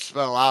one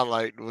spell I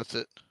liked with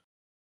it.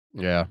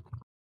 Yeah.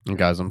 And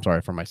guys, I'm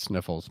sorry for my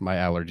sniffles. My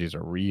allergies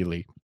are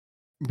really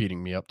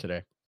beating me up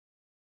today.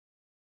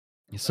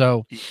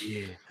 So,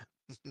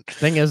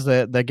 thing is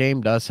that the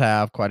game does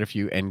have quite a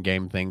few end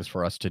game things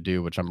for us to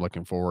do, which I'm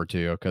looking forward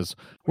to because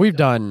we've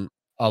done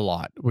a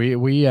lot.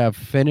 We have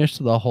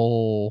finished the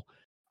whole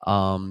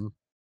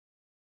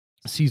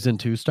season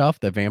 2 stuff,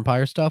 the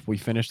vampire stuff. We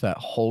finished that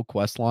whole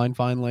quest line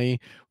finally.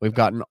 We've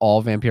gotten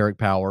all vampiric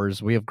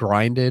powers. We have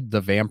grinded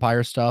the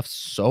vampire stuff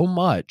so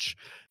much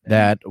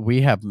that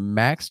we have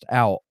maxed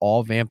out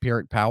all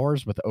vampiric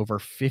powers with over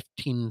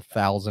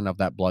 15,000 of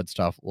that blood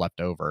stuff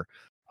left over.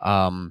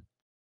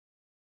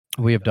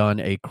 We have done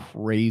a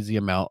crazy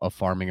amount of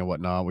farming and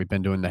whatnot. We've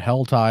been doing the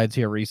Hell Tides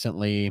here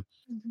recently.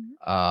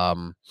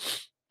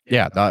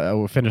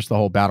 We finished the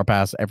whole battle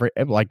pass.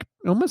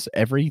 Almost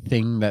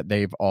everything that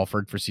they've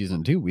offered for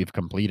season 2, we've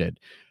completed.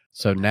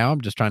 So now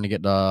I'm just trying to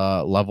get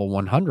to level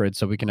 100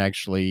 so we can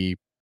actually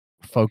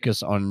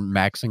focus on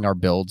maxing our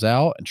builds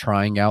out and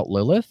trying out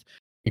Lilith,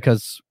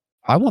 because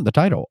I want the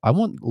title. I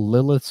want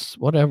Lilith's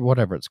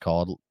whatever it's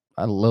called.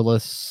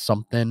 Lilith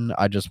something.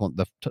 I just want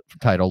the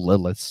title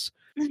Lilith's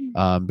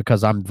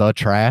because I'm the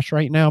trash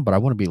right now, but I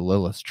want to be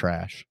Lilith's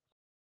trash.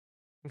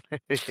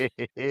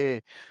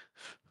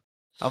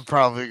 I'm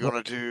probably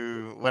gonna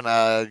do when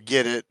I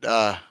get it.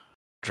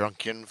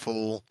 Drunken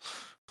fool.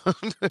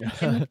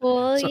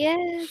 Well, so,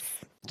 yes.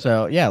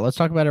 so yeah, let's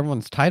talk about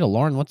everyone's title.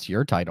 Lauren, what's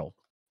your title?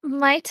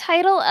 My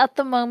title at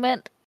the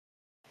moment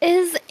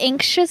is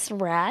Anxious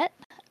Rat.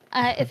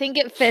 I think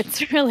it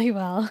fits really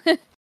well.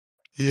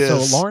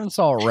 Yes. So Lauren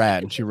saw a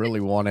rat and she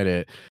really wanted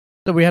it.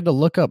 So we had to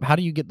look up how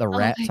do you get the Oh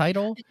rat my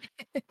title?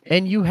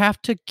 And you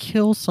have to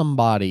kill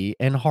somebody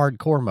in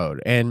hardcore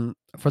mode. And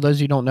for those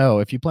of you who don't know,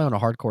 if you play on a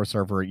hardcore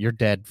server, you're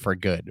dead for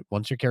good.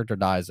 Once your character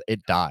dies,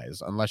 it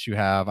dies. Unless you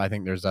have, I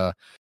think there's a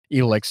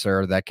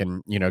elixir that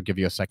can, give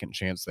you a second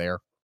chance there.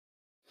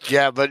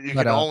 Yeah, but you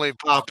can only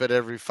pop it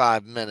every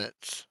 5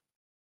 minutes.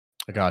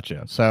 I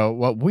gotcha. So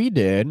what we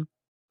did,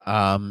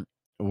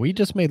 we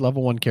just made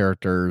level 1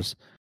 characters,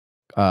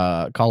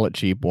 call it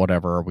cheap,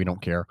 whatever, we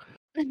don't care.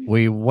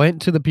 We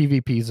went to the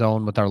PvP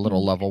zone with our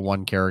little level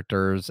 1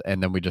 characters,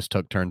 and then we just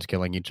took turns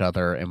killing each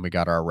other, and we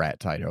got our rat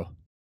title.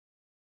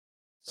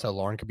 So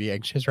Lauren could be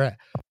Anxious Rat.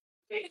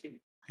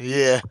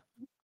 Yeah.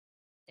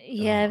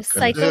 Yeah, I've It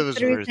cycled was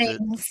through worth it.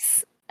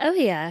 things. Oh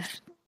yeah,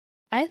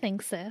 I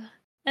think so.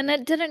 And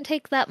it didn't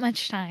take that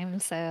much time,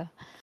 so.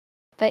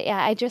 But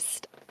yeah,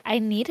 I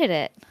needed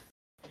it.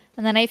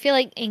 And then I feel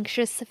like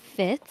Anxious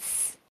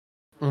fits.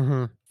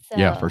 Mm-hmm. So,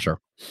 Yeah, for sure.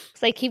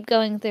 Because I keep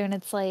going through and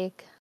it's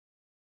like,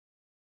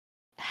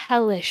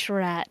 Hellish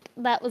Rat.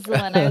 That was the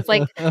one. I was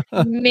like,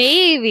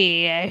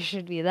 maybe I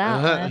should be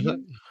that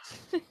one.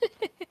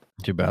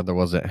 Too bad there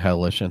wasn't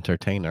Hellish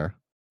Entertainer.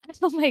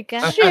 Oh my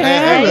god.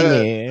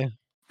 Jeremy.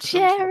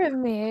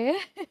 Jeremy.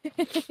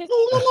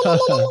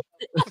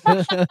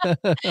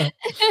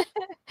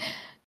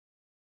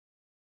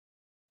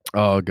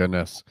 Oh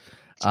goodness.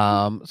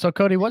 So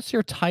Cody, what's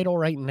your title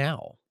right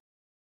now?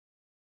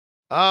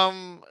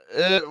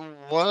 It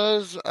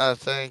was, I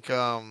think,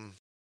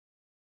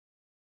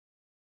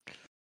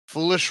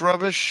 Foolish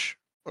Rubbish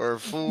or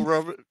Fool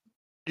Rubbish.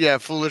 Yeah,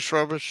 Foolish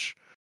Rubbish.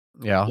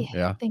 Yeah.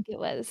 I think it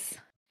was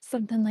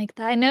something like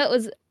that. I know it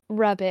was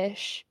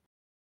rubbish.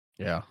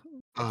 Yeah.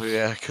 Oh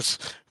yeah, because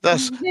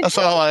that's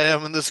all I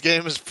am in this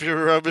game is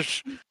pure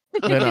rubbish.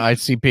 Then I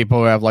see people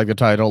who have like the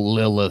title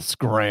Lilith's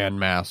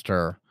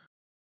Grandmaster.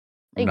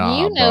 Like,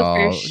 Nah,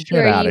 bro. for Get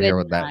sure out you of here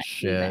would with that not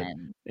shit.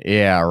 even.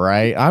 Yeah,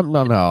 right.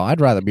 No.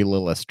 I'd rather be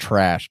Lilith's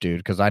trash, dude,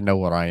 because I know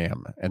what I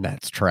am, and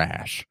that's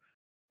trash.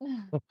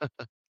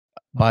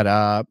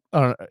 But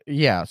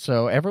yeah,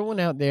 so everyone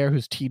out there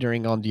who's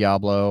teetering on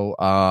Diablo,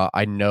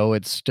 I know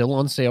it's still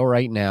on sale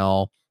right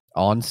now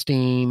on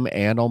Steam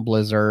and on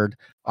Blizzard.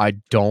 I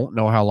don't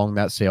know how long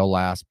that sale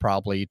lasts,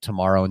 probably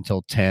tomorrow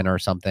until 10 or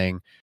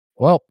something.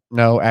 Well,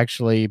 no,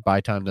 actually, by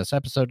the time this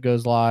episode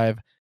goes live,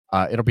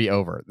 it'll be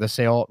over. The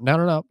sale,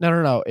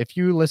 no. If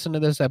you listen to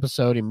this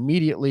episode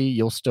immediately,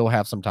 you'll still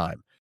have some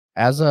time.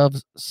 As of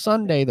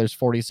Sunday, there's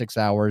 46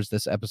 hours.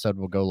 This episode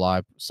will go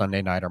live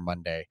Sunday night or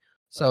Monday.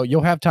 So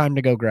you'll have time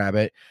to go grab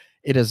it.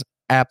 It is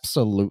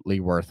absolutely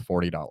worth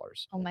 $40.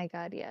 Oh my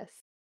god, yes.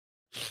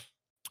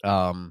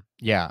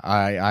 Yeah,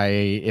 I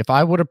if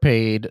I would have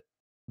paid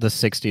the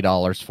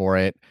 $60 for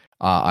it,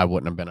 I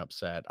wouldn't have been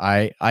upset.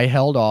 I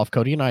held off.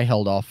 Cody and I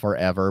held off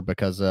forever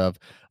because of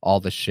all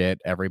the shit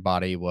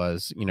everybody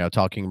was,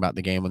 talking about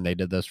the game when they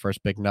did those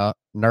first big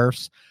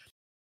nerfs.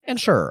 And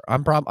sure,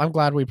 I'm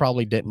glad we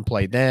probably didn't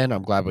play then.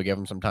 I'm glad we gave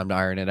them some time to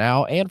iron it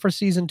out and for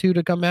season 2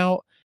 to come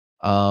out.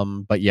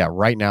 But yeah,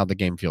 right now the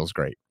game feels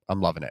great.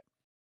 I'm loving it.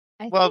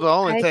 Well, the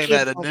only thing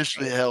that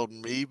initially held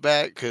me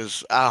back,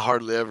 because I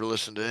hardly ever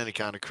listen to any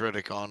kind of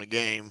critic on a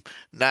game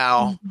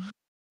now,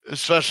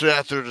 especially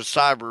after the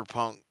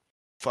Cyberpunk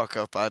fuck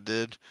up I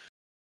did.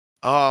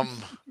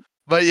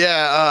 But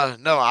yeah,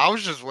 no, I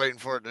was just waiting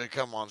for it to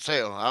come on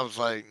sale. I was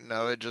like,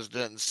 no, it just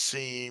didn't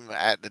seem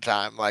at the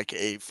time like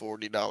a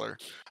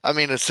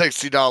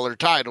 $60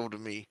 title to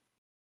me.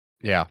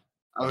 Yeah.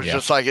 I was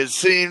just like, it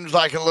seems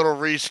like a little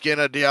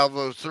reskin of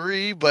Diablo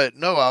 3, but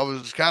no, I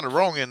was kind of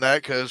wrong in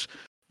that because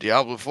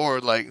Diablo 4,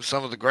 like,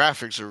 some of the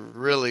graphics are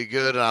really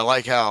good, and I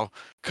like how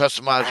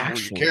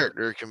customizable your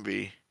character can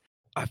be.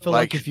 I feel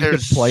like if you could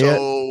there's play it,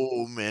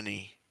 so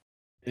many.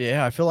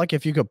 yeah, I feel like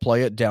if you could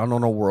play it down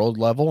on a world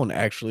level and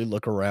actually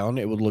look around,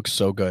 it would look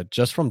so good.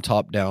 Just from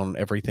top down,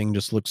 everything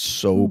just looks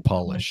so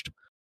polished.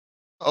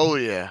 Oh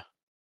yeah.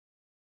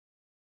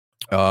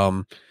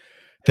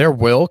 There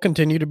will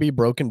continue to be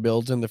broken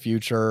builds in the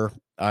future.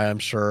 I am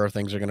sure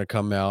things are going to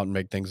come out and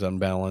make things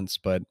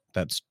unbalanced, but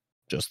that's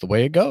just the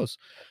way it goes.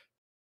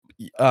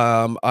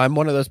 I'm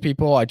one of those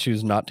people, I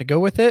choose not to go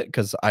with it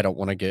because I don't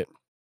want to get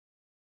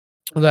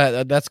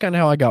that's kind of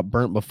how I got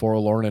burnt before.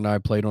 Lauren and I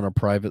played on a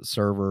private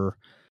server.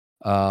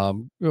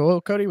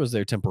 Well, Cody was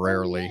there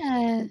temporarily.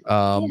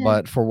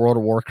 But for World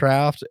of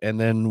Warcraft, and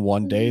then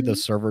one day the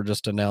server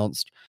just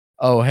announced,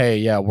 oh hey,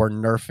 yeah, we're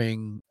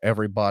nerfing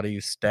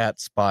everybody's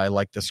stats by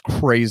like this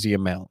crazy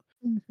amount.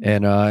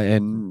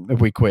 And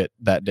we quit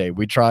that day.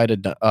 We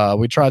tried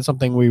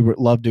something we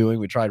love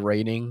doing. We tried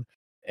raiding,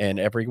 and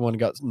everyone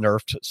got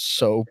nerfed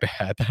so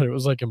bad that it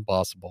was like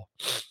impossible.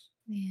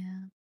 Yeah.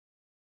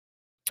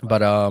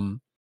 But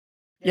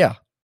yeah.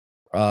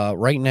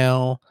 Right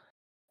now,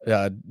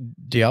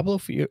 Diablo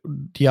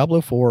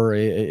Diablo 4,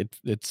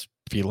 it's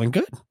feeling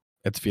good.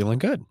 It's feeling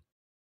good.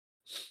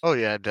 Oh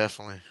yeah,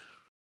 definitely.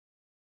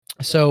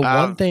 So one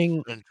I've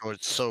thing,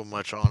 enjoyed so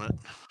much on it.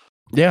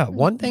 yeah,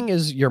 one thing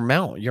is your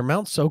mount. Your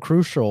mount's so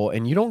crucial,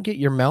 and you don't get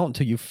your mount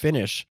until you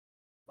finish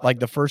like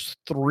the first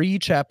 3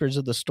 chapters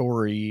of the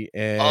story, Oh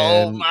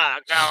and my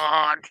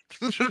god.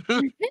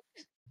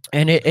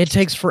 it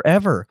takes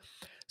forever.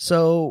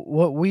 So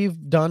what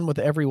we've done with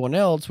everyone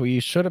else,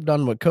 we should have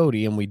done with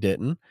Cody and we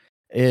didn't,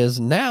 is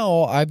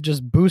now I've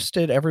just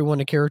boosted everyone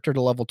a character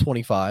to level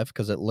 25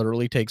 because it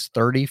literally takes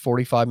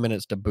 30-45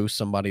 minutes to boost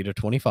somebody to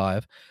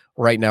 25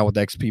 right now with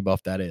the XP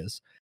buff that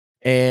is.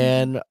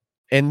 And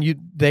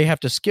they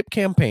have to skip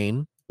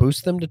campaign,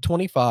 boost them to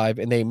 25,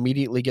 and they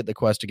immediately get the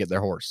quest to get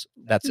their horse.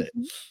 That's it.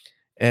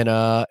 And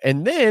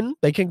then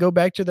they can go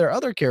back to their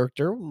other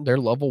character, their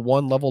level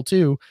 1, level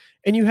 2,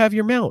 and you have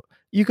your mount.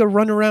 You could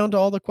run around to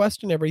all the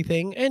quests and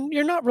everything, and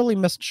you're not really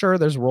sure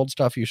there's world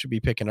stuff you should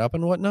be picking up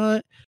and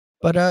whatnot,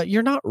 but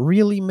you're not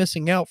really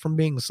missing out from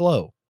being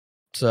slow.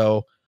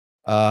 So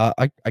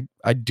I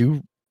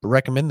do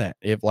recommend that.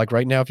 If like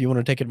right now, if you want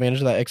to take advantage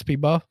of that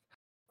XP buff,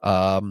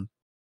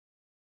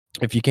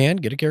 if you can,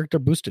 get a character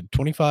boosted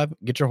 25,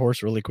 get your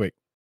horse really quick.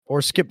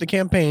 Or skip the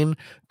campaign,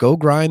 go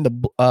grind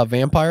the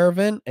vampire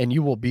event, and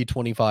you will be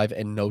 25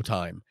 in no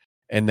time.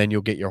 And then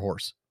you'll get your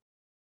horse.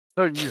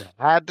 So you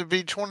had to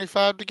be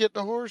 25 to get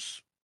the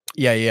horse?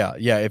 Yeah.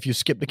 If you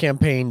skip the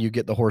campaign, you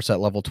get the horse at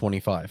level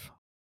 25.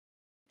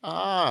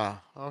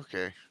 Ah,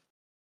 okay.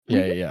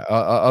 Yeah.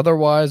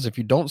 Otherwise, if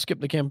you don't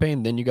skip the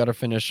campaign, then you got to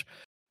finish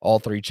all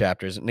 3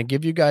 chapters. And to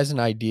give you guys an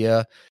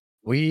idea,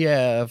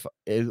 we're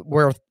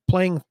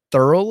playing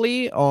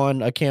thoroughly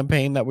on a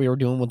campaign that we were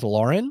doing with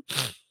Lauren.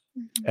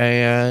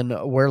 And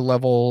we're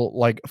level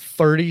like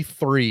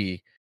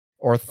 33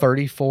 or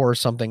 34 or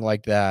something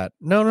like that.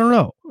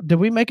 No. Did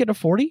we make it to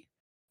 40?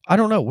 I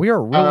don't know. We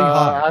are really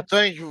high. I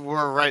think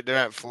we're right there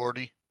at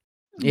 40.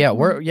 Yeah,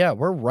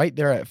 we're right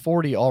there at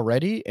 40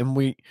 already, and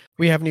we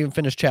haven't even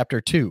finished chapter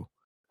 2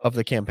 of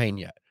the campaign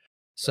yet.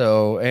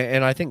 So,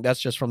 and I think that's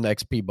just from the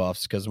XP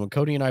buffs, because when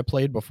Cody and I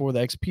played before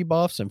the XP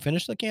buffs and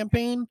finished the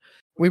campaign,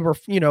 we were,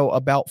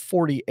 about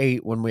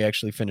 48 when we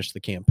actually finished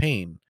the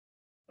campaign.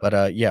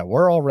 But yeah,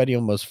 we're already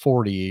almost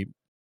 40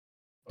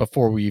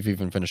 before we've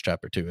even finished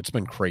chapter 2. It's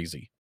been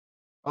crazy.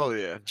 Oh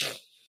yeah.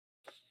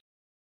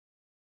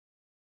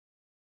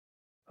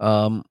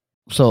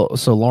 So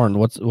Lauren,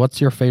 what's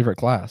your favorite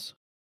class?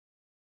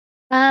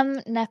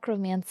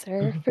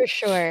 Necromancer for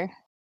sure.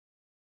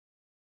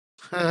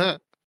 I'm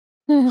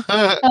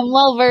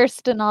well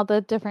versed in all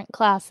the different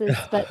classes,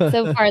 but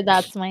so far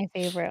that's my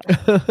favorite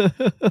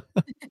one.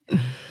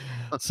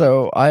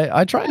 So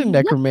I tried a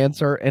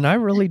necromancer and I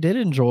really did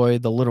enjoy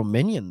the little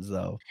minions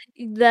though.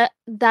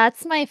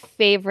 That's my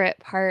favorite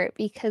part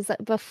because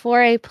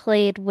before I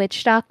played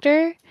Witch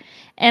Doctor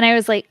and I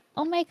was like,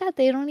 oh my god,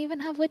 they don't even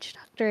have Witch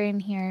Doctor in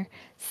here.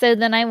 So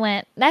then I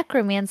went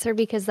Necromancer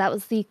because that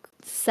was the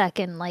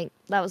second,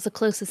 that was the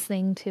closest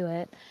thing to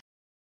it.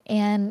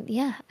 And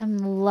yeah, I'm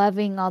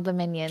loving all the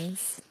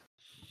minions.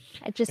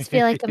 I just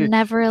feel like I'm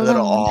never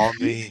Little alone. all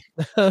me.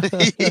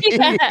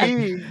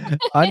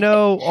 I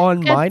know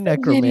on Got my so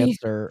many.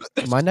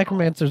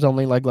 necromancer's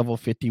only like level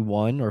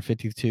 51 or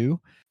 52.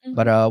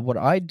 But what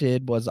I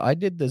did was I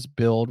did this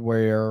build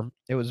where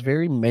it was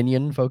very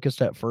minion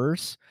focused at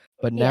first,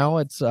 but Yeah. now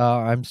it's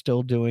I'm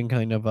still doing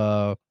kind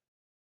of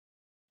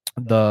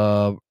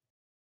the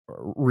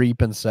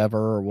reap and sever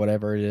or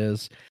whatever it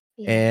is.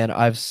 Yeah. And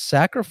I've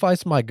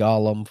sacrificed my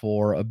golem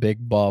for a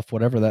big buff,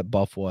 whatever that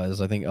buff was.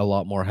 I think a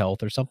lot more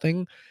health or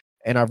something.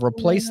 And I've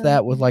replaced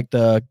that with like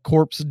the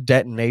corpse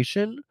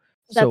detonation.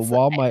 So That's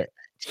while I my did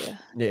that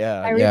too.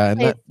 yeah, I and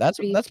replaced that's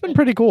been everything.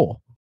 pretty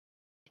cool.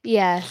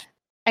 Yeah.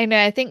 I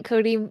know. I think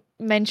Cody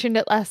mentioned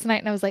it last night,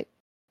 and I was like,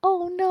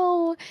 "Oh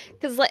no!"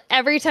 Because like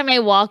every time I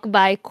walk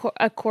by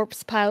a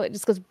corpse pile, it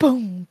just goes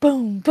boom,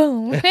 boom,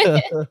 boom.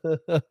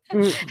 I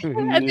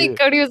think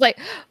Cody was like,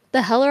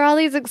 "The hell are all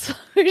these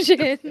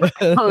explosions?"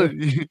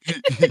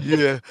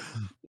 Yeah.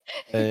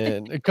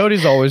 And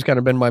Cody's always kind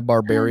of been my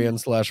barbarian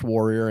 /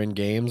 warrior in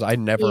games. I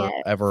never,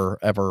 Yeah.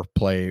 ever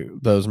play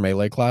those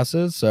melee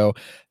classes. So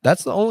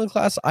that's the only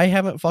class I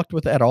haven't fucked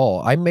with at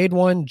all. I made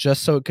one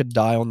just so it could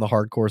die on the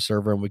hardcore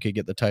server and we could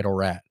get the title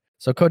rat.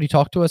 So Cody,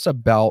 talk to us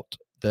about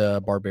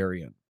the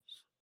barbarian.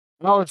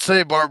 I would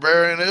say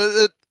barbarian.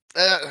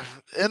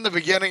 In the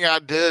beginning, I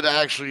did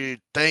actually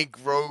think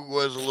rogue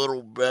was a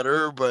little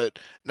better, but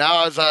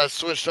now as I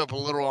switched up a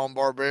little on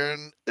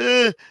barbarian,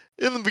 in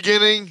the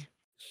beginning,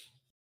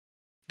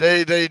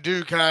 they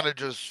do kind of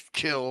just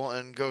kill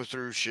and go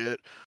through shit.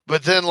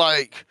 But then,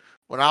 like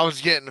when I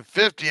was getting to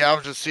 50, I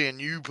was just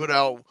seeing you put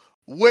out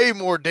way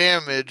more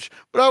damage,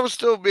 but I was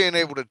still being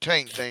able to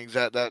tank things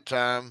at that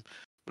time.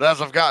 But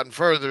as I've gotten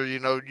further, you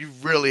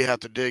really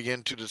have to dig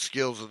into the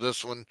skills of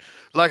this one.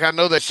 Like I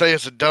know they say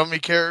it's a dummy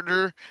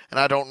character, and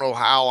I don't know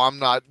how I'm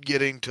not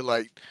getting to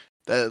like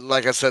that.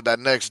 Like I said, that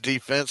next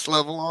defense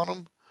level on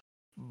him,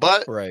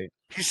 but Right.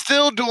 he's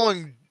still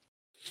doing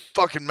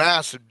fucking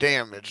massive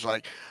damage.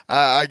 Like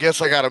I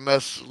guess I gotta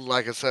mess,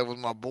 like I said, with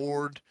my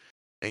board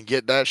and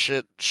get that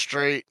shit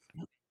straight.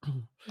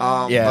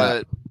 Yeah.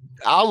 But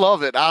I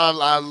love it.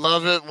 I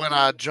love it when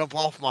I jump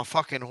off my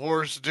fucking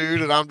horse,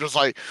 dude, and I'm just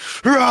like,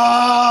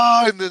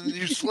 rah! And then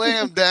you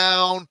slam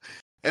down,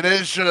 and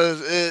it's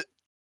just it.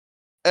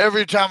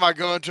 Every time I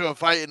go into a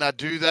fight and I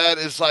do that,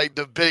 it's like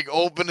the big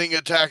opening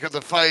attack of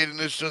the fight, and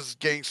it's just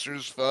gangster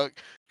as fuck.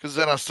 Because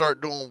then I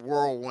start doing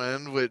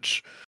whirlwind,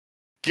 which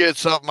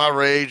gets up my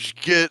rage,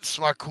 gets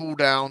my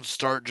cooldown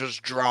start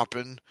just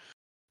dropping,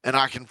 and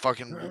I can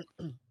fucking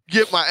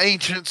get my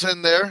ancients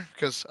in there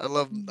because I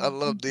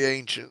love the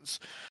ancients.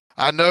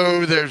 I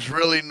know there's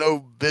really no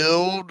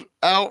build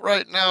out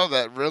right now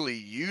that really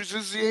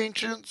uses the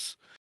ancients,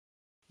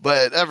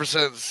 but ever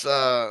since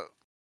I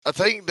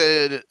think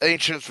the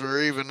ancients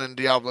were even in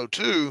Diablo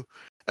 2,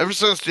 ever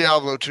since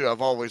Diablo 2,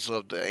 I've always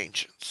loved the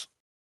ancients.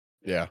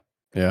 Yeah.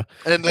 Yeah.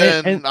 And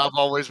then I've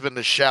always been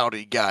the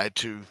shouty guy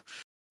too.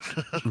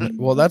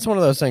 Well, that's one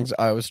of those things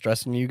I was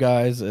stressing to you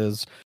guys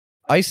is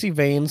Icy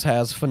Veins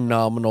has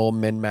phenomenal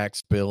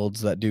min-max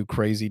builds that do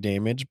crazy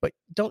damage, but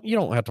you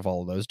don't have to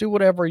follow those. Do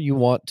whatever you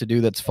want to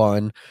do that's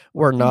fun.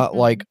 We're not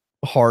like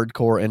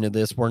hardcore into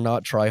this. We're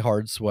not try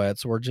hard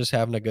sweats. We're just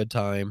having a good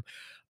time.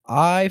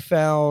 I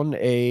found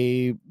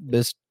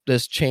this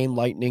chain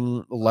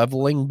lightning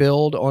leveling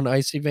build on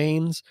Icy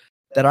Veins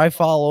that I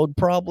followed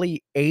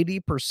probably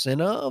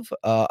 80% of.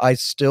 I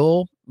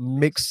still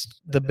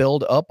mixed the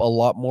build up a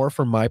lot more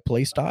for my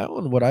playstyle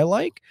and what I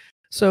like.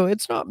 So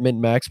it's not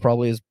min-max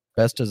probably as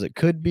best as it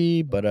could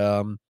be, but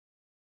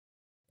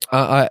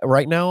I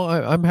right now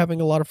I'm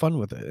having a lot of fun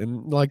with it.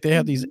 And like they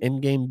have these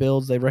in-game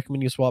builds they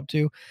recommend you swap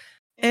to.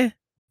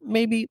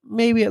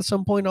 Maybe at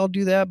some point I'll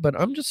do that, but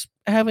I'm just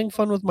having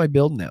fun with my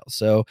build now.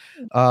 So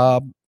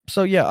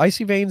yeah,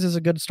 Icy Veins is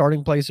a good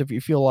starting place if you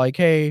feel like,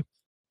 hey,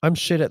 I'm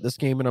shit at this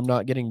game and I'm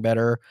not getting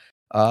better.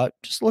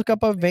 Just look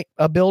up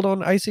a build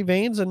on Icy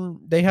Veins, and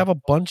they have a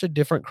bunch of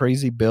different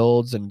crazy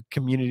builds, and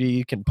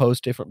community can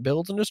post different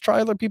builds, and just try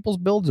other people's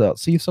builds out.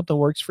 See if something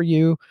works for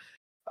you.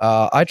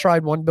 I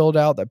tried one build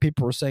out that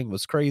people were saying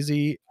was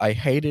crazy. I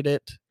hated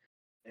it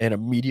and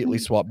immediately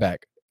swapped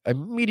back.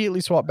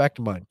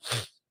 To mine.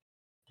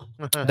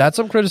 That's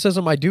some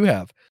criticism I do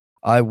have.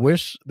 I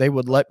wish they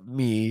would let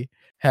me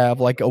have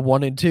like a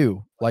 1 and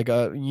 2, like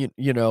a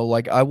you know,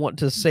 like I want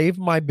to save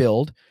my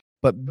build,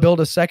 but build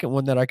a second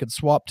one that I could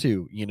swap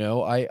to. You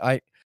know,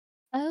 I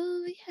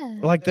Oh yeah.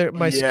 like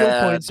my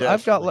skill points.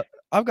 Definitely.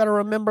 I've got to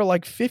remember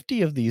like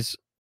 50 of these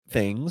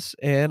things,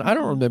 and I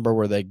don't remember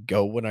where they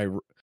go when I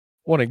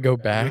want to go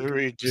back.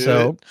 Redo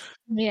So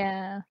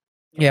it.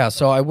 yeah,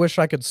 so I wish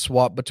I could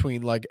swap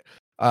between like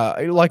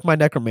my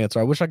necromancer.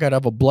 I wish I could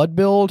have a blood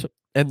build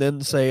and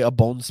then say a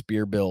bone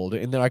spear build,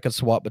 and then I could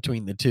swap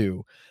between the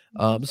two.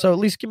 So at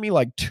least give me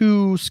like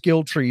 2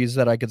 skill trees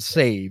that I could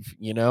save,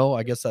 you know?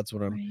 I guess that's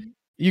what I'm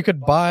You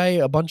could buy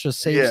a bunch of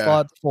save Yeah.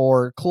 slots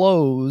for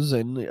clothes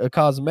and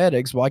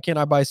cosmetics. Why can't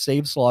I buy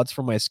save slots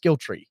for my skill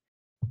tree?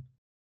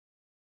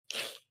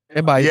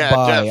 And by Yeah,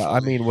 I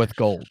definitely. mean with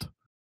gold.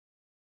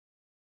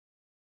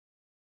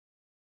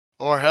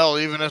 Or hell,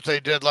 even if they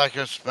did like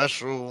a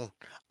special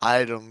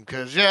item,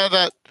 because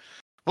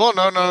well,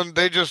 no,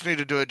 they just need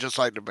to do it just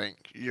like the bank.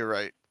 You're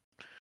right,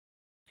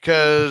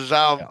 because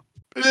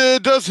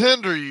it does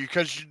hinder you,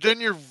 because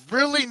then you're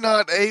really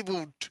not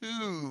able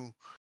to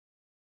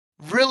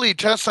really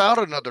test out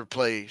another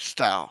play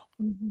style.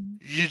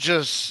 You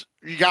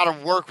got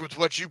to work with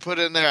what you put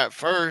in there at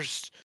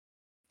first.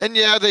 And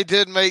yeah, they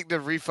did make the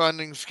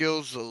refunding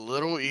skills a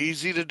little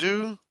easy to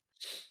do.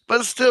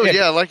 But still,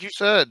 yeah, like you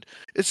said,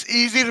 it's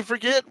easy to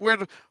forget where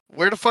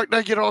the fuck did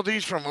I get all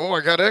these from? Oh,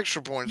 I got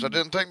extra points. I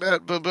didn't think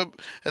that.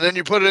 And then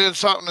you put it in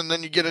something, and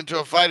then you get into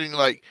a fight, and you're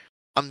like,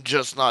 I'm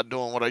just not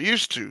doing what I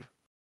used to.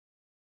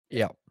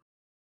 Yeah.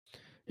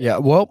 Yeah,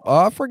 well,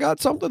 I forgot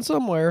something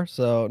somewhere.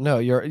 So no,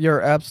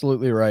 you're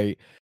absolutely right.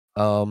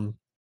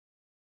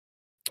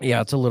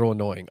 Yeah, it's a little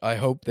annoying. I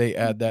hope they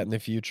add that in the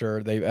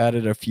future. They've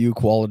added a few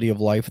quality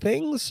of life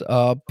things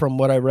from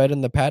what I read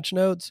in the patch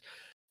notes.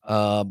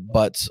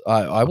 But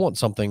I want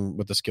something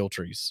with the skill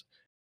trees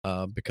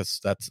because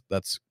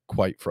that's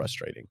quite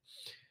frustrating.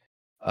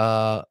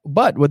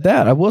 But with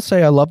that, I will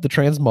say I love the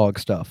transmog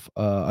stuff.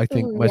 I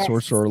think my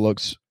sorcerer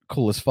looks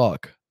cool as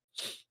fuck.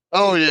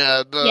 Oh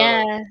yeah,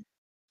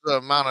 the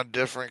amount of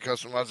different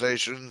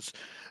customizations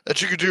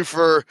that you could do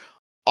for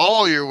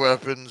all your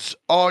weapons,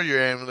 all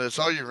your amulets,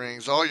 all your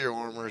rings, all your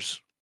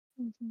armors,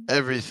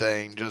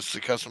 everything. Just the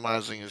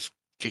customizing is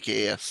kick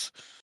ass.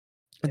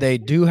 They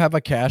do have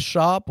a cash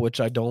shop, which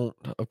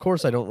of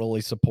course I don't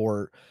really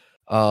support.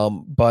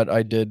 But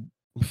I did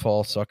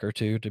fall sucker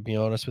to be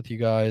honest with you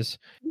guys.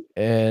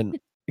 And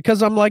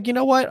because I'm like, you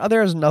know what?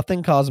 There's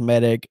nothing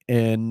cosmetic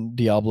in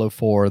Diablo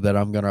 4 that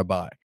I'm gonna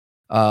buy.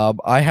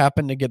 I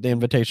happened to get the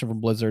invitation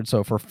from Blizzard,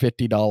 so for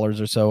 $50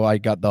 or so, I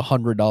got the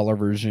 $100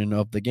 version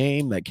of the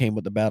game that came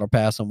with the battle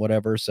pass and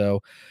whatever.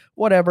 So,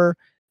 whatever.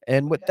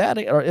 And with that,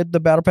 the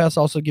battle pass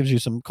also gives you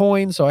some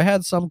coins. So I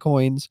had some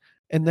coins,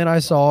 and then I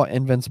saw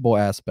invincible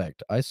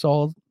aspect. I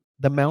saw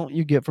the mount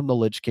you get from the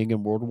Lich King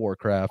in World of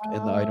Warcraft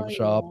in the item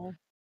shop.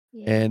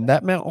 Yeah. And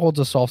that mount holds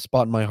a soft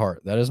spot in my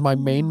heart. That is my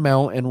main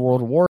mount in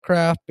World of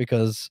Warcraft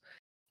because,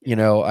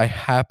 I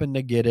happened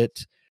to get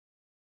it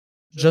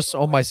just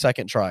on my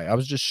second try. I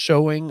was just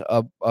showing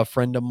a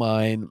friend of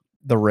mine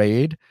the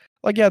raid.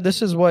 Like, yeah,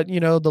 this is what,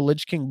 the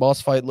Lich King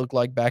boss fight looked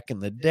like back in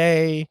the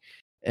day.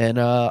 And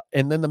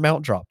then the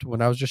mount dropped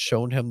when I was just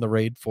showing him the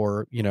raid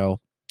for,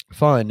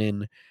 fun,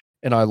 and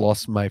I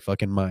lost my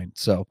fucking mind.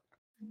 So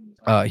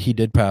he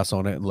did pass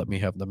on it and let me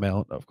have the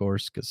mount, of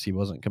course, because he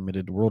wasn't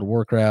committed to World of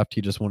Warcraft.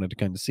 He just wanted to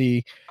kind of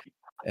see.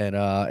 And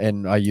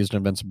I used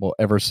Invincible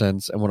ever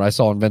since. And when I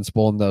saw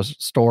Invincible in the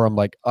store, I'm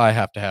like, I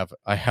have to have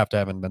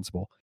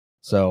Invincible.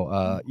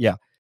 So yeah.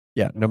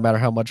 No matter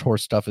how much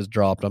horse stuff is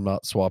dropped, I'm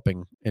not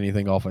swapping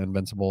anything off of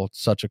Invincible.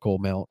 It's such a cool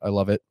mount. I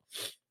love it.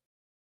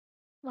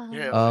 Wow.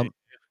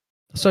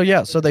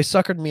 Yeah, So they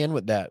suckered me in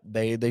with that.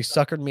 They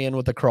suckered me in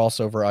with the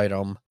crossover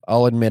item.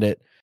 I'll admit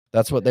it.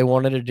 That's what they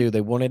wanted to do.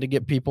 They wanted to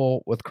get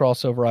people with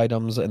crossover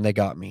items, and they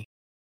got me.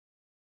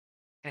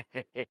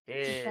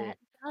 That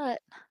nut.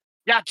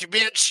 Got you,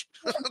 bitch.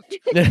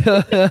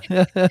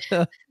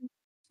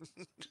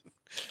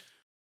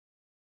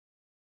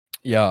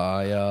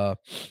 Yeah,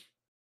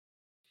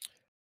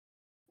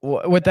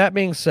 with that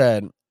being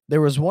said,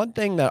 there was one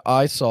thing that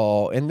I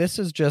saw, and this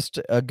is just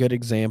a good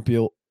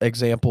example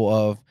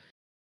of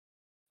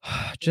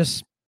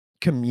just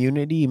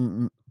community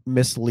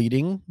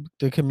misleading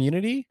the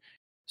community.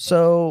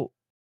 So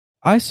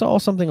I saw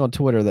something on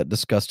Twitter that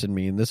disgusted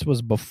me, and this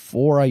was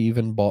before I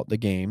even bought the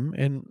game,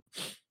 and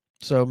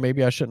so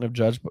maybe I shouldn't have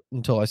judged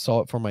until I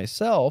saw it for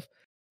myself.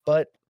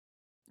 But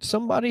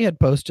somebody had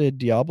posted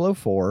Diablo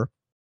 4,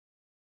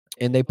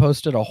 and they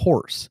posted a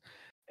horse,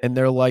 and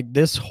they're like,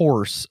 this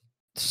horse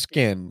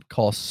skin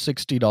costs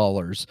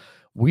 $60.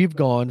 We've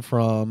gone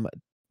from,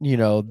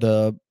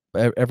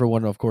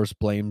 everyone of course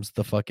blames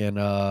the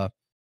fucking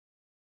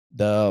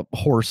the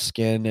horse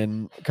skin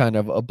and kind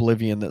of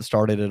oblivion that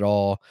started it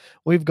all.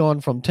 We've gone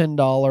from $10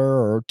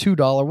 or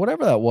 $2,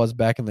 whatever that was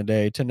back in the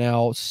day, to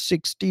now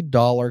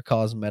 $60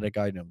 cosmetic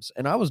items.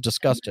 And I was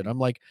disgusted. I'm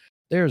like,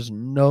 there's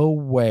no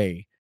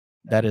way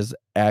that is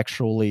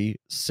actually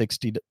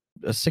 $65.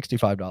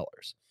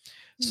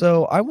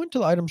 So I went to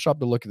the item shop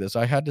to look at this.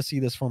 I had to see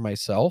this for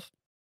myself.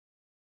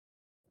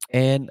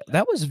 And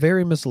that was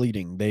very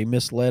misleading. They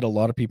misled a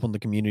lot of people in the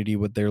community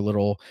with their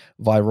little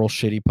viral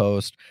shitty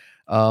post,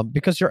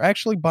 because you're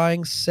actually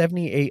buying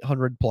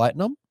 7,800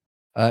 platinum,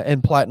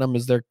 and platinum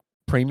is their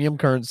premium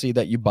currency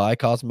that you buy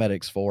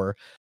cosmetics for,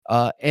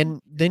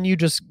 and then you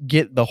just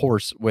get the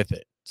horse with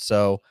it.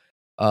 So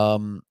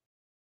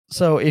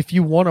if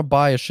you want to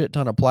buy a shit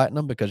ton of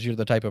platinum because you're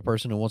the type of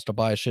person who wants to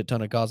buy a shit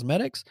ton of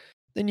cosmetics,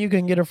 then you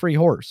can get a free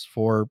horse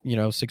for,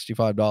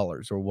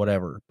 $65 or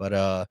whatever.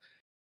 But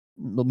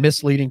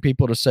misleading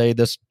people to say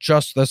this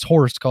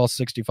horse costs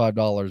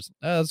 $65,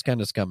 that's kind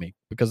of scummy,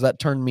 because that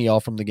turned me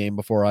off from the game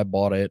before I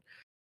bought it,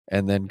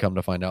 and then come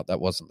to find out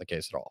that wasn't the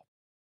case at all.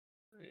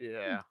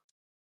 Yeah.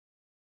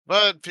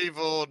 But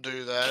people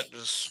do that,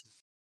 just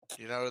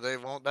they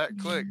want that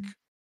click.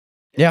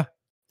 Yeah.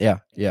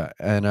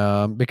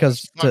 And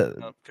because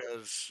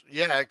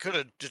it could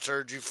have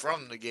deterred you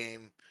from the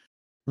game.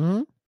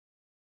 Mm-hmm.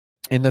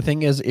 And the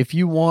thing is, if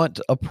you want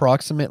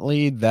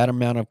approximately that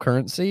amount of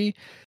currency,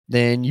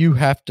 then you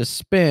have to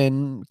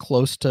spend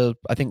close to,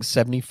 I think,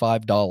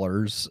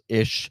 $75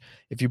 ish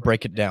if you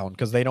break it down,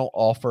 because they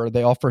offer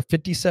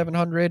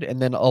 5,700 and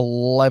then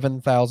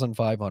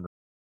 11,500,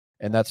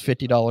 and that's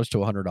 $50 to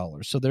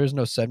 $100. So there's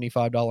no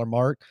 $75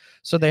 mark.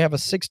 So they have a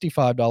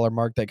 $65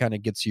 mark that kind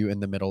of gets you in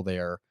the middle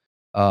there,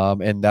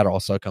 and that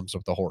also comes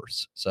with the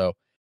horse. So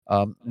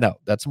no,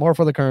 that's more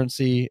for the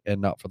currency and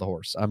not for the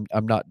horse.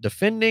 I'm not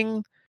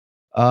defending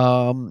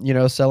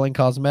selling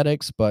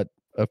cosmetics, but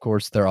of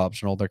course they're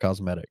optional. They're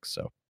cosmetics.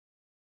 So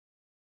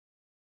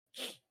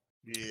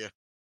yeah.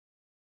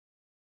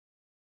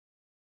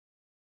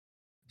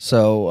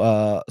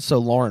 So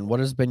Lauren, what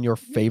has been your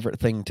favorite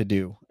thing to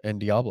do in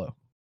Diablo?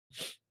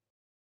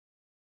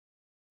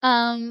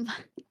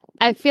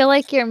 I feel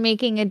like you're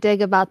making a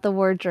dig about the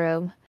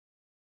wardrobe.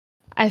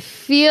 I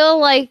feel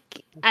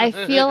like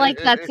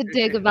that's a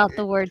dig about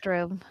the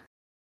wardrobe.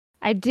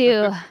 I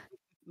do.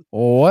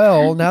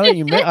 Well, now that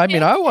you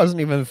I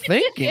wasn't even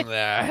thinking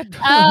that.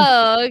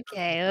 Oh,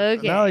 okay.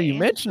 Now that you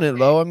mention it,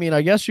 though,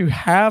 I guess you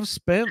have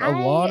spent a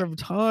lot of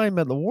time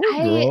at the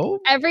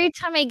wardrobe. Every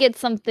time I get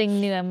something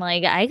new, I'm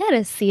like, I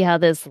gotta see how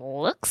this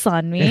looks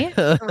on me.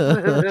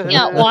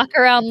 Can't walk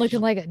around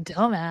looking like a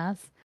dumbass.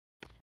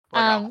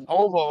 Like a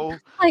hobo.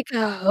 Like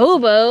a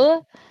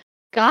hobo.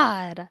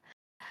 God.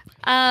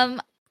 I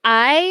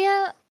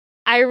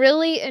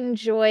really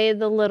enjoy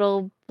the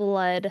little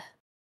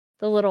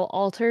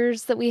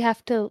altars that we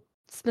have to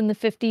spend the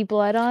 50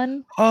 blood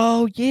on.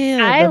 Oh yeah,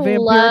 I the vampiric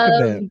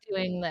love event.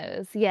 doing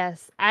those.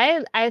 Yes,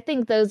 I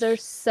think those are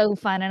so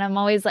fun, and I'm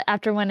always like,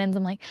 after one ends,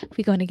 I'm like, "Are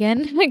we going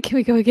again? Can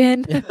we go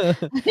again?"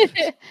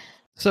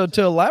 So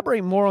to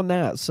elaborate more on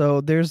that,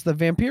 so there's the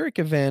vampiric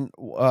event,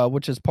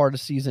 which is part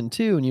of season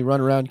 2, and you run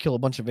around, kill a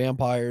bunch of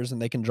vampires,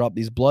 and they can drop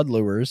these blood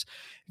lures.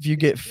 If you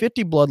get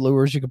 50 blood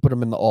lures, you can put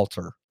them in the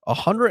altar.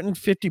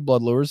 150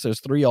 blood lures, there's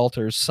 3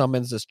 altars,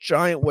 summons this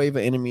giant wave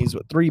of enemies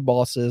with 3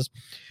 bosses.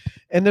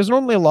 And there's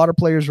normally a lot of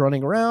players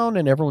running around,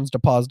 and everyone's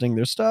depositing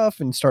their stuff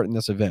and starting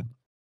this event.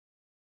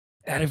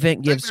 That event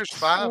I think gives there's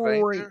 5,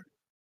 ain't there?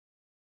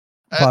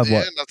 At 5 the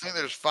what? end, I think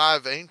there's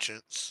 5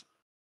 ancients.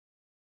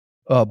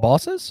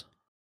 Bosses?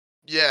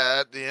 Yeah,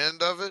 at the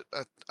end of it,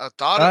 I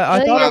thought I it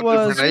was thought it 5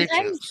 was- different Sometimes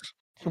ancients.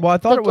 Well, I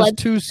thought it was blood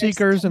 2 seekers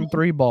seekers come and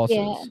 3 bosses.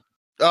 Yeah.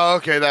 Oh,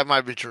 okay, that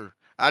might be true.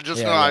 I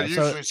just Yeah, know I yeah,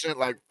 so- usually sent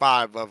like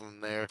 5 of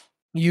them there.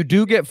 You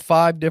do get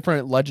 5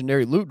 different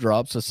legendary loot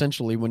drops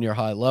essentially when you're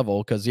high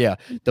level, because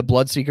the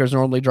blood seekers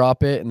normally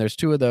drop it, and there's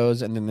 2 of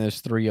those, and then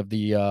there's 3 of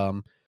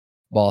the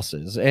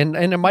bosses, and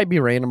it might be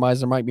randomized.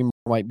 There might be more,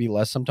 might be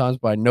less sometimes,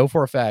 but I know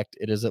for a fact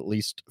it is at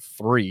least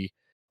 3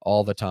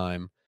 all the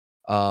time.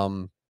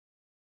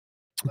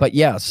 But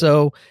yeah,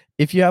 so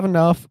if you have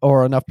enough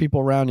people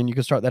around and you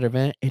can start that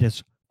event, it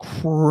is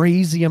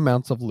crazy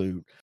amounts of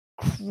loot,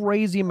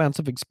 crazy amounts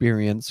of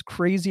experience,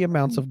 crazy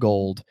amounts of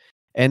gold.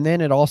 And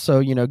then it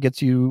also,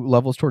 gets you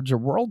levels towards your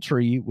world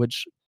tree,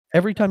 which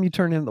every time you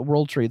turn in the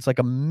world tree, it's like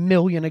 1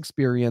 million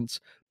experience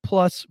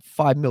plus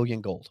 5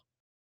 million gold.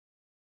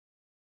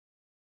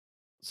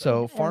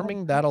 So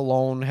farming that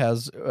alone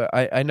has,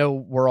 I know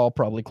we're all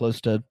probably close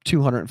to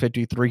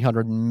 250,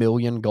 300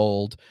 million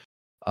gold.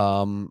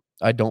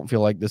 I don't feel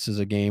like this is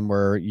a game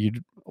where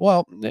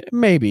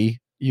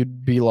maybe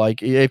you'd be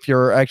like, if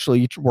you're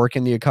actually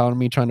working the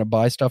economy, trying to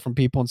buy stuff from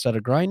people instead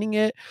of grinding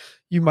it,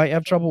 you might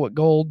have trouble with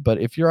gold. But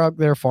if you're out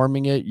there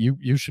farming it,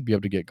 you should be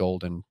able to get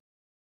gold in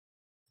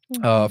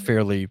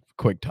fairly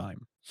quick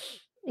time.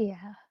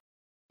 Yeah.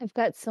 I've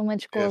got so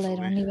much gold, I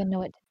don't even know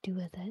what to do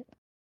with it.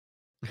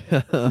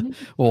 Well,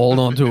 hold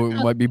on to it.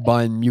 We might be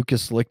buying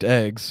mucus licked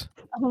eggs.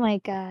 Oh my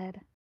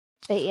god.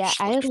 But yeah,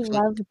 I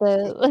love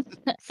the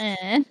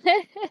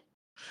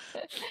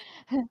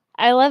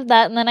I love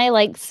that, and then I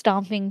like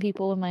stomping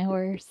people with my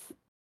horse.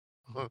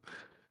 Yeah.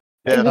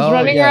 Just Oh,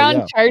 running yeah, around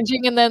yeah.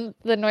 charging, and then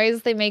the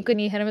noise they make when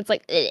you hit them, it's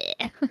like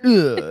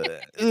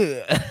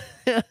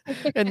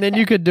And then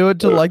you could do it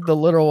to like the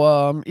little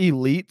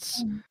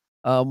elites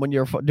when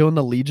you're doing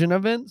the Legion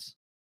events.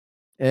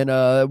 And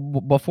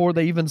before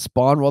they even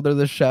spawn, while they're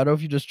the shadow,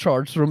 if you just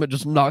charge through them, it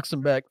just knocks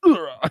them back.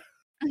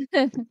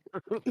 it's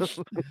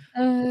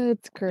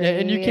great. Yeah,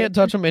 and you can't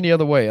touch them any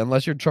other way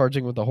unless you're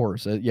charging with the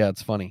horse. Yeah,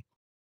 it's funny.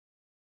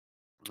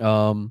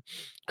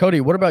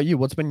 Cody, what about you?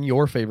 What's been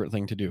your favorite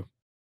thing to do?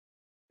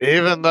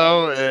 Even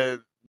though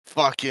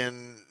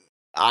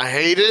I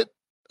hate it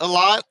a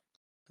lot,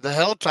 the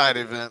Helltide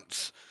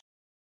events.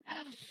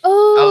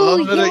 Oh, I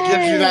love that it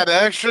gives you that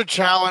extra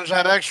challenge,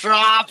 that extra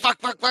fuck.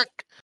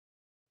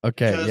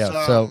 Okay,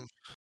 yeah. So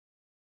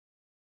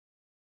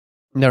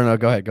no,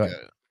 go ahead. Yeah.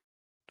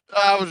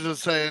 I was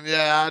just saying,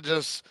 yeah.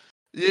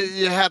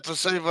 You have to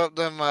save up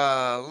them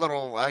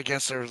little. I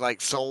guess there's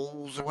like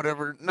souls or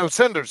whatever. No,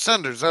 cinders.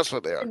 That's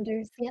what they are.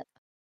 Cinders, yep.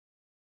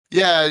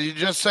 Yeah, you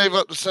just save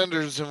up the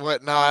cinders and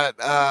whatnot.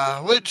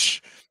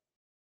 Which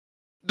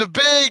the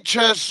big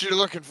chest you're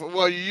looking for.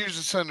 Well, you use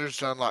the cinders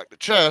to unlock the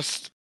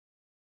chest.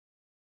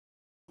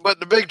 But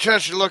the big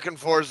chest you're looking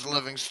for is the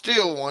living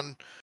steel one,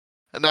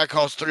 and that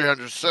costs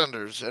 300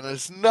 cinders. And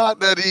it's not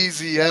that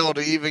easy, hell,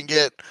 to even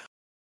get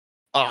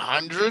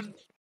 100.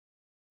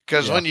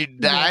 Because when you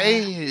die,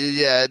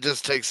 it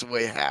just takes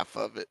away half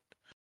of it.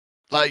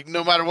 Like,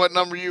 no matter what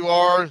number you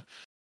are,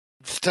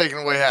 it's taking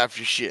away half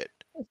your shit.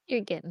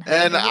 You're getting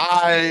And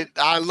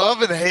I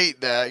love and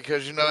hate that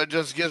because, it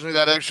just gives me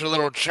that extra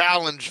little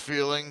challenge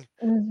feeling.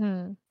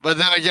 Mm-hmm. But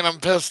then again, I'm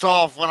pissed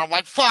off when I'm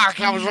like, fuck,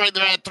 I was right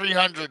there at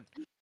 300.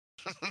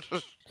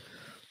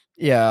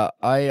 Yeah,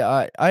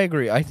 I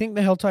agree. I think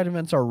the Helltide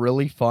events are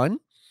really fun.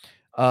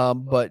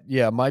 But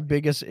yeah, my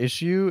biggest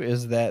issue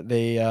is that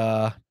they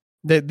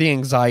the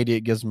anxiety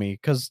it gives me,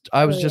 because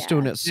I was just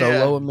doing it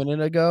solo a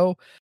minute ago,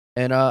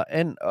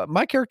 and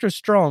my character's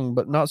strong,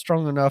 but not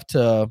strong enough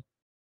to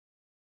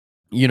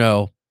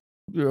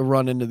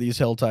run into these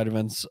Helltide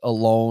events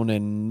alone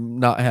and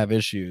not have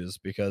issues,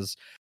 because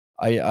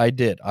I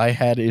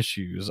had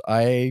issues.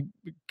 I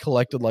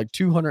collected like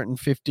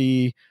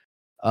 250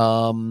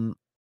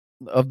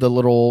 of the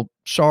little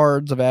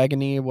shards of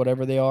agony,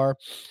 whatever they are,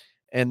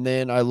 and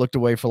then I looked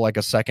away for like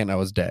a second. I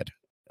was dead.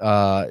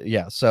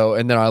 So,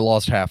 and then I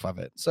lost half of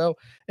it. So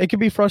it can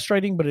be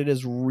frustrating, but it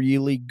is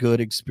really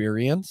good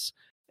experience.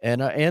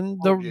 And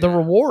the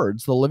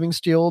rewards, the living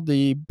steel,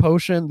 the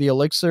potion, the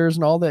elixirs,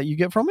 and all that you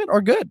get from it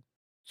are good.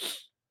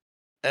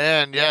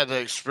 And yeah, the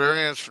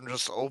experience from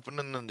just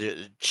opening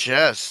the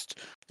chest,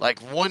 like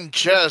one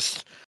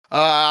chest.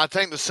 I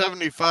think the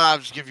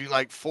 75s give you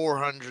like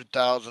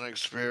 400,000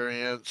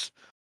 experience.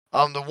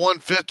 The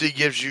 150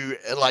 gives you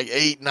like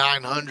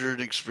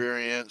 900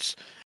 experience,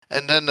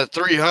 and then the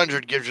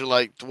 300 gives you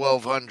like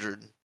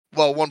 1,200.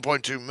 Well,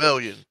 1.2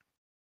 million.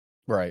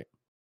 Right.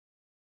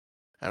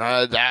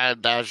 And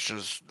that's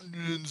just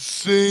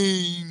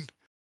insane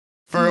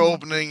for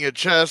opening a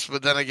chest,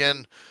 but then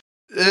again,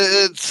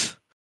 it's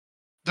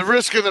the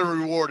risk and the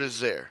reward is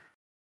there.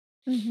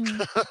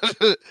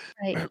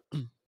 Right.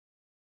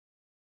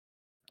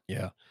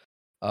 Yeah.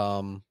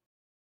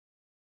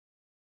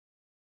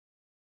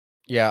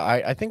 Yeah,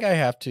 I think I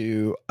have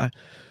to.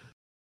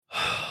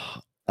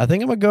 I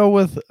think I'm gonna go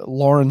with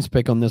Lauren's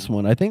pick on this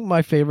one. I think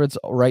my favorites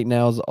right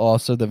now is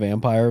also the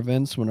vampire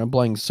events. When I'm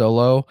playing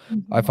solo,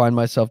 I find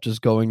myself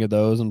just going to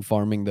those and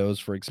farming those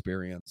for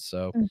experience.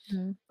 So,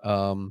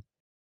 the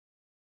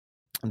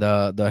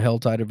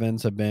Helltide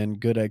events have been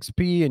good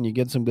XP, and you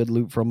get some good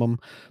loot from them.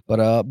 But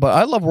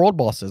I love world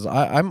bosses.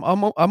 I'm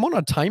on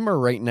a timer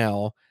right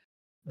now.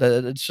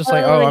 That it's just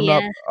like,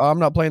 Oh, I'm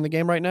not playing the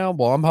game right now.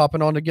 Well, I'm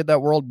hopping on to get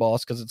that world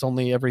boss because it's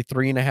only every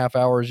 3.5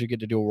 hours you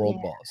get to do a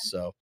world boss.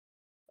 So,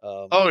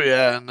 oh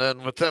yeah, and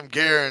then with them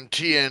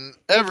guaranteeing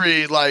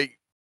every like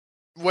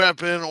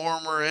weapon,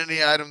 armor,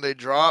 any item they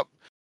drop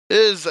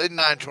is a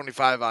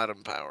 925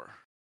 item power,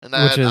 and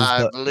that which is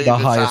I the believe is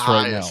highest the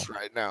right highest now.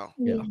 right now.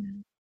 Yeah.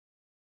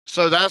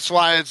 So that's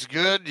why it's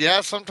good. Yeah,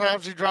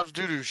 sometimes he drops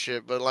doo-doo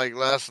shit, but like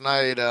last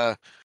night,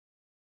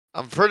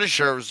 I'm pretty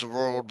sure it was the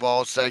world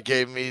boss that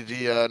gave me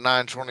the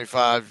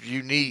 925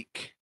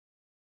 unique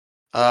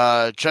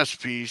chest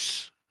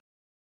piece.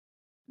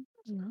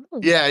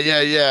 Yeah.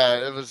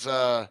 It was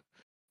the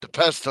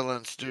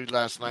pestilence dude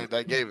last night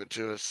that gave it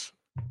to us.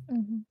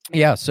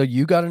 Yeah, so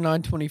you got a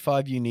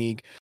 925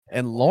 unique,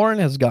 and Lauren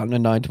has gotten a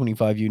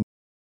 925 unique,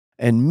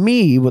 and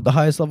me, with the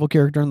highest level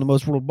character and the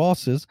most world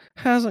bosses,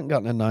 hasn't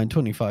gotten a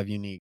 925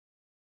 unique.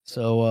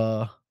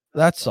 So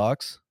that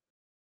sucks.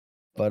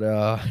 But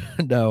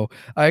no,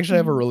 I actually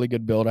have a really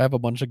good build. I have a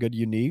bunch of good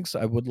uniques.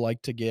 I would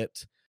like to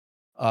get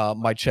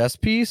my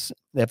chest piece.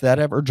 If that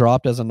ever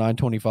dropped as a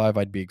 925,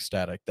 I'd be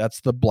ecstatic.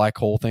 That's the black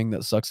hole thing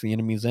that sucks the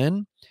enemies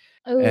in.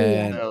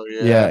 And Hell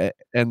yeah.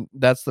 and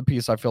that's the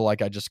piece I feel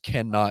like I just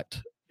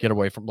cannot get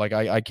away from. Like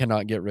I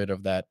cannot get rid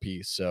of that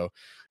piece. So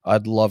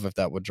I'd love if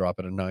that would drop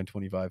at a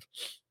 925.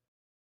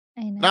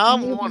 I know. Now I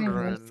I'm need more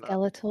wondering,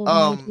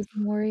 skeletal mages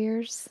and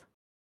warriors.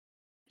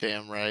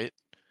 damn right.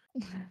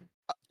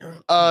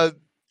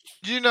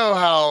 You know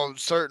how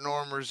certain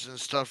armors and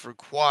stuff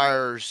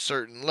require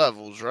certain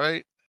levels,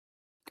 right?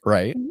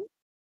 Right.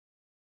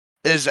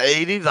 Is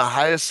 80 the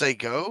highest they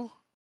go?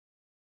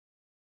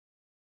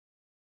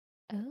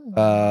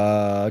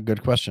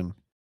 Good question.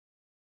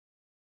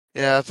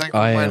 Yeah, I think we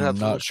I might am have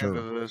to not look sure.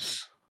 into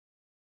this.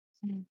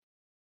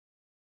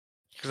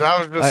 Because I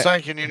was just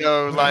thinking,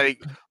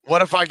 like,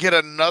 what if I get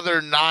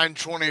another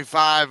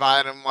 925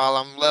 item while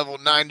I'm level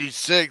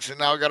 96 and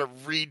now I got to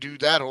redo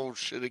that whole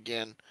shit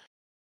again?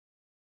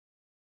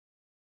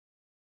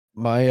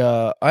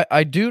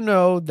 I do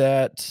know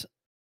that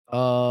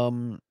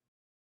I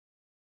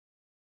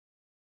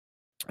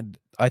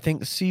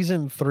think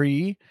season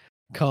 3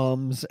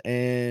 comes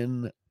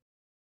in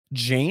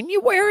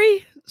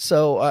January.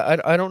 So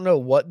I don't know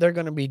what they're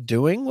going to be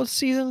doing with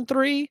season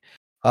 3.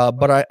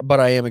 But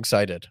I am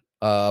excited.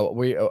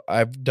 We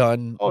have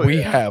done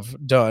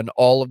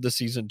all of the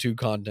season 2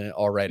 content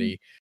already.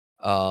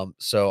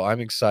 So I'm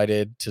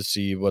excited to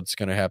see what's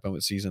going to happen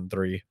with season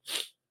 3.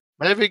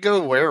 Maybe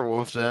go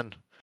werewolf then.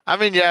 I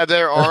mean, yeah,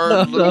 there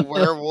are little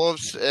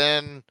werewolves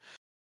in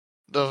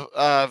the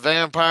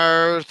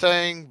vampire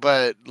thing,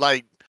 but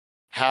like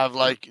have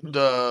like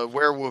the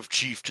werewolf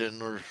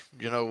chieftain or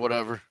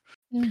whatever.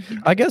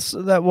 I guess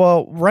that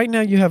right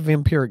now you have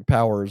vampiric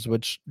powers,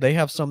 which they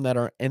have some that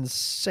are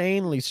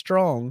insanely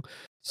strong.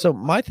 So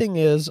my thing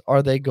is,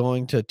 are they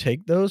going to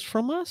take those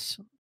from us?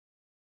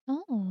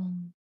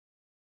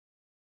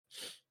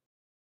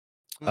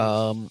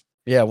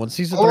 Yeah, when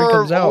season 3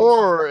 comes out,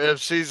 or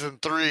if season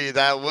 3,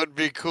 that would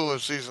be cool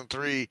if season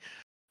 3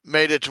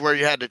 made it to where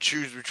you had to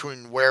choose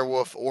between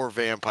werewolf or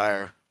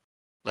vampire.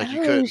 Like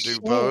you couldn't do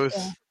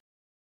both.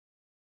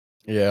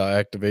 Yeah,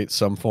 activate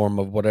some form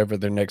of whatever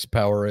their next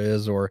power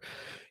is, or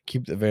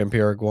keep the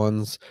vampiric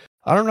ones.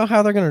 I don't know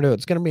how they're going to do it.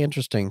 It's going to be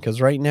interesting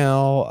because right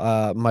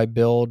now, my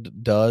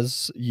build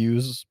does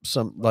use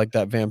some like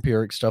that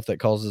vampiric stuff that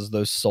causes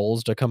those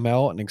souls to come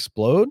out and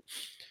explode.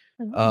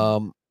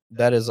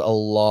 That is a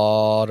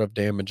lot of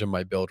damage in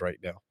my build right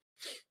now.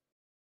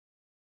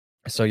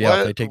 So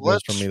yeah, if they take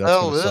those from me, that's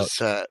going to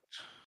suck.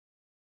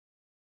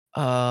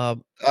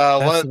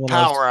 What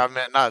power I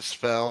meant, not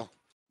spell.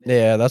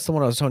 Yeah, that's the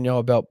one I was telling y'all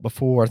about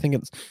before. I think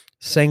it's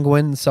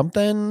Sanguine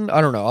something. I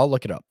don't know. I'll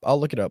look it up. I'll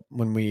look it up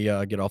when we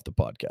get off the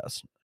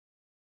podcast.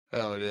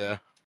 Oh yeah.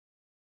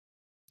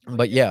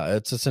 But yeah,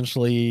 it's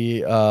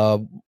essentially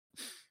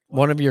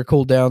one of your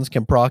cooldowns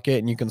can proc it,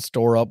 and you can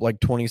store up like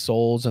 20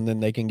 souls, and then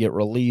they can get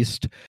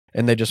released,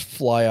 and they just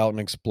fly out and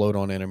explode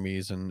on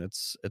enemies, and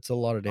it's a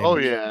lot of damage. Oh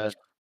yeah.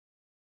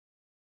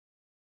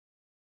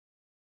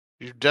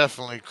 You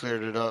definitely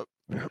cleared it up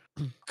a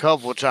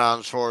couple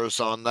times for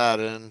us on that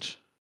end.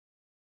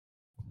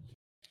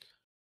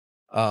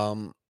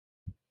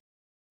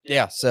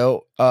 Yeah,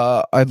 so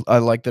I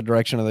like the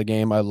direction of the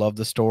game. I love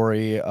the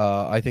story.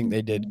 I think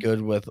they did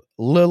good with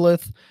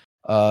Lilith.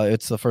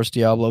 It's the first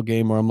Diablo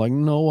game where I'm like,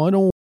 no, I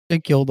don't want to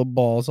kill the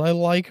boss. I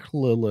like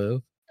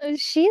Lilith.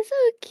 She's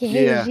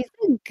okay. Yeah. She's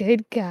a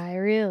good guy,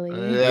 really.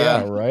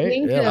 Yeah, Yeah. right?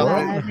 Think Yeah,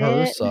 we're about on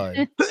her it.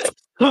 side.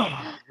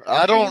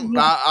 I don't He's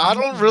I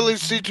don't really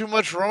see amazing. too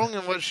much wrong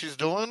in what she's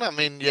doing. I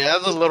mean, yeah,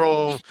 the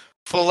little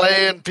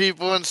filleting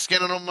people and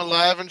skinning them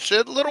alive and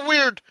shit, a little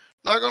weird.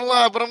 Not gonna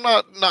lie, but I'm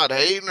not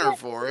hating her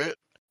for it.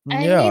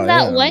 I Yeah, mean,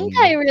 that yeah, I one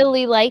guy mean,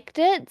 really liked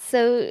it,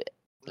 so,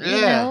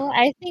 Yeah.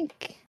 I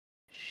think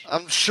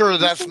I'm sure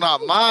she's that's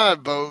not my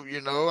boat,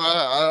 you know.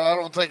 I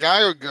don't think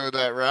I would go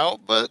that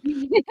route, but to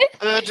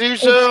each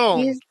if their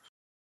own. she's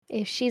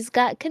if she's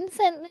got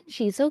consent, then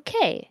she's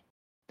okay.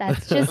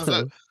 That's just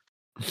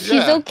she's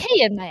Yeah.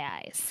 okay in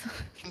my eyes.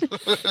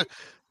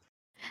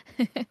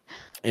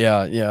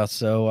 yeah.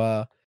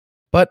 So,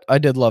 but I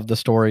did love the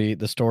story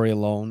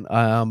alone.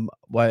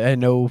 Well, I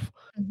know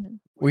Mhm.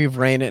 we've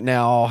ran it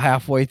now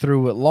halfway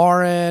through with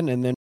Lauren,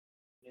 and then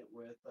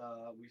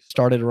we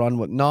started a run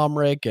with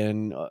Nomric,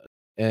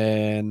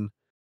 and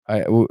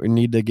we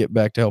need to get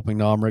back to helping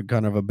Nomric.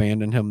 Kind of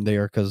abandon him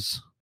there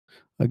because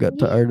I got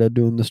Yeah. tired of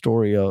doing the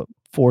story a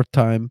fourth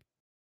time.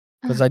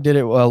 Because I did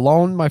it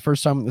alone my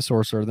first time with the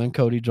sorcerer. Then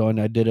Cody joined.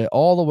 I did it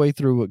all the way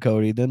through with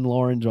Cody. Then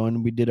Lauren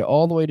joined. We did it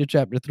all the way to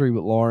chapter 3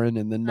 with Lauren,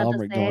 and then I was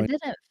about to Nomric say I joined.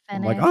 didn't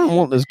I'm like, I don't finish.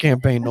 want this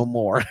campaign no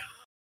more.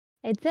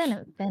 I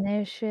didn't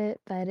finish it,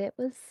 but it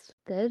was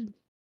good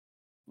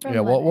Yeah,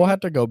 from what we'll I have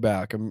to go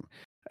back. And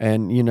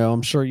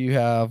I'm sure you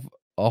have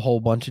a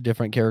whole bunch of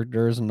different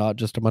characters and not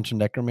just a bunch of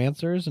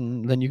necromancers,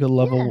 and then you could Yeah,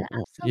 level.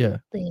 Yeah,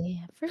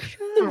 absolutely. For The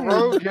sure.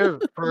 rogue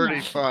is pretty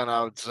Yeah. fun,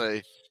 I would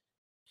say.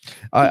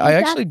 I See,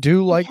 actually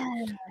do like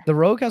yeah. the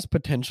rogue has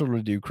potential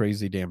to do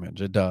crazy damage.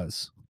 It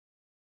does.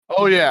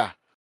 Oh yeah.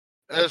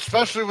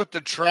 Especially with the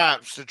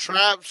traps. The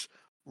traps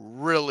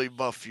really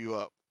buff you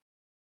up.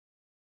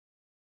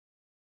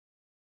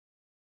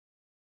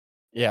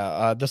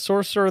 Yeah, the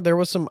sorcerer. There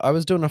was some. I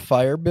was doing a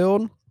fire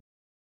build,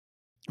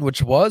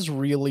 which was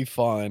really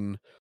fun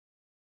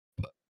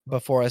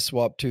before I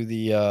swapped to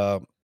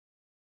the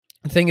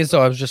thing is,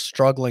 though, I was just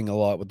struggling a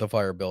lot with the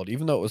fire build.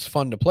 Even though it was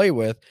fun to play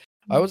with,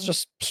 I was Mhm.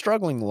 just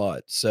struggling a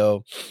lot.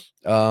 So,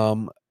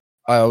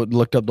 I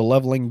looked up the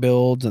leveling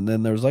builds, and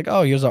then there was like,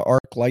 oh, here's an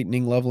arc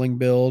lightning leveling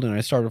build, and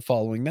I started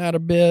following that a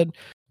bit.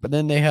 But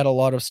then they had a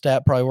lot of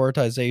stat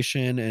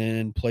prioritization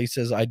and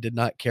places I did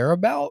not care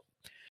about.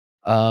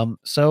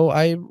 So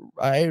I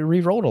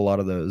re-rolled a lot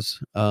of those,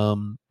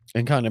 and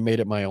kind of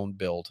made it my own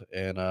build,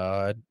 and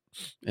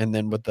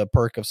then with the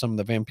perk of some of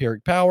the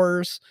vampiric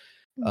powers,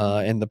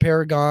 Mhm. and the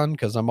Paragon,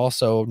 because I'm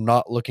also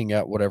not looking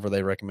at whatever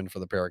they recommend for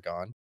the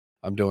Paragon.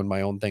 I'm doing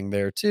my own thing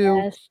there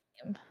too. Yes.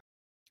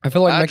 I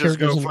feel like I my just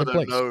character's go in a for good the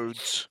place.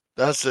 nodes.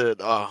 That's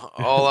it.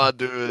 All I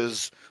do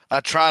is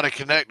I try to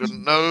connect the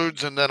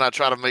nodes, and then I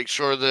try to make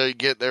sure they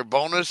get their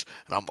bonus,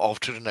 and I'm off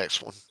to the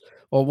next one.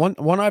 Well,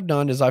 one I've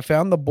done is I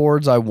found the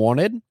boards I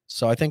wanted.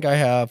 So I think I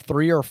have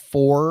 3 or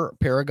 4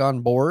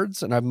 Paragon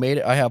boards, and I've made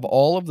it. I have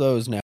all of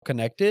those now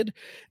connected,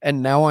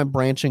 and now I'm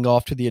branching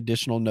off to the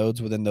additional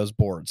nodes within those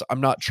boards.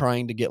 I'm not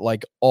trying to get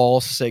like all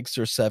 6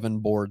 or 7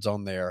 boards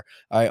on there.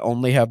 I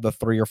only have the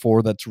 3 or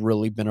 4 that's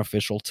really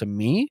beneficial to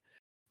me.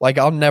 Like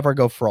I'll never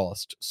go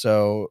Frost.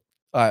 So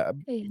Yeah.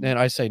 and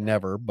I say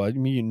never, but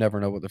you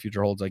never know what the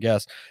future holds, I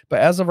guess.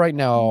 But as of right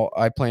now,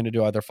 I plan to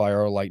do either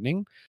fire or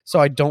lightning. So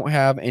I don't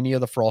have any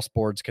of the frost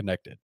boards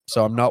connected.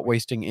 So I'm not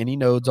wasting any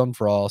nodes on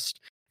frost,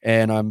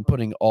 and I'm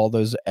putting all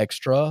those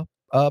extra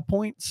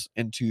points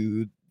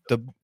into the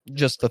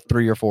just the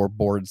 3 or 4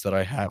 boards that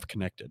I have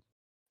connected.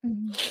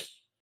 Mhm.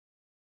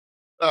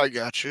 I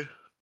got you.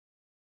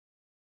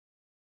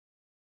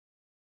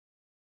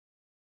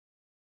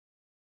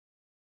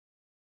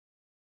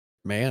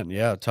 Man,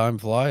 yeah, time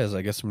flies,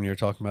 I guess, when you're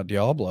talking about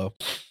Diablo.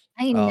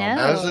 I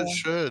As it know.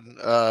 should.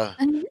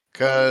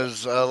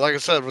 Because, like I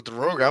said, with the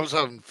rogue, I was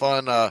having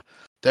fun.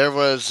 There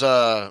was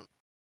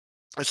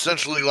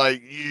essentially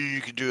like you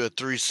could do a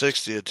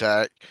 360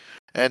 attack,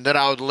 and then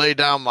I would lay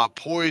down my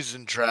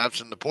poison traps,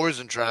 and the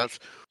poison traps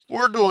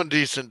were doing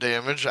decent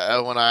damage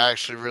when I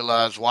actually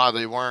realized why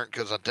they weren't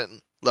because I didn't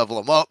level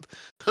them up.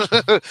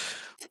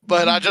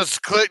 But I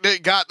just clicked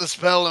it, got the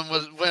spell, and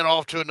went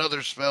off to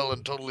another spell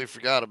and totally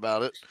forgot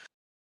about it.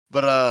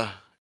 But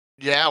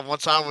yeah,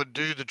 once I would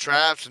do the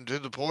traps and do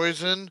the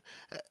poison,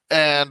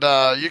 and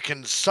you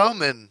can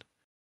summon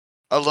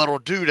a little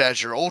dude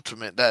as your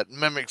ultimate that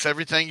mimics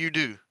everything you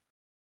do.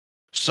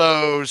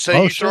 So, say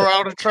Oh you throw shit.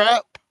 out a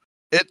trap,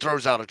 it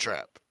throws out a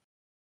trap.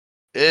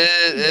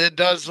 It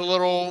does a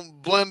little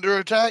blender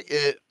attack.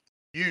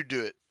 You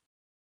do it.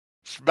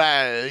 It's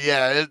bad.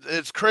 Yeah,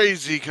 it's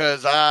crazy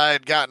because I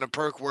had gotten a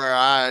perk where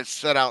I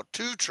set out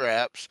 2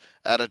 traps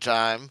at a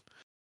time,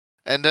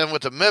 and then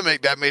with the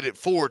mimic that made it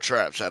 4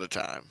 traps at a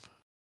time.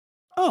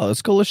 Oh,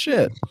 that's cool as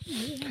shit.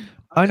 Yeah.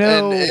 I And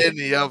know.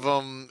 any of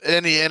them,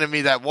 any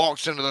enemy that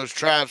walks into those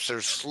traps,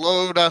 they're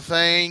slowed, I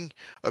think.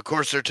 Of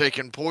course, they're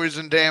taking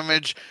poison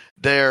damage.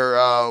 Their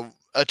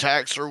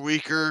attacks are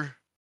weaker.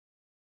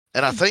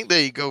 And I think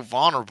they go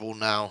vulnerable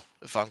now,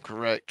 if I'm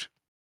correct.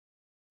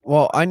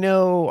 Well, I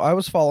know I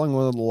was following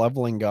one of the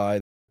leveling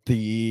guy,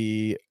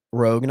 the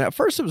rogue, and at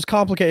first it was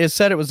complicated. It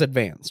said it was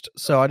advanced.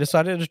 So I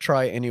decided to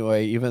try it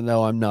anyway, even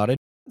though I'm not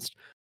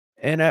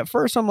And at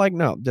first I'm like,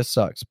 no, this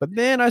sucks. But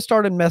then I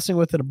started messing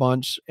with it a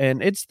bunch,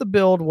 and it's the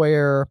build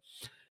where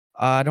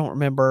I don't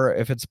remember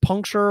if it's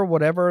puncture,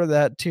 whatever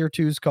that tier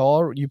 2's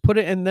called. You put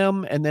it in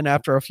them, and then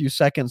after a few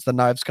seconds, the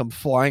knives come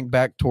flying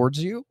back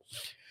towards you.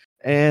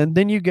 And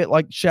then you get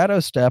like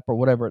shadow step or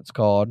whatever it's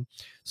called.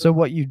 So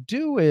what you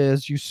do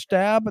is you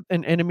stab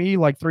an enemy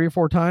like 3 or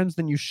 4 times,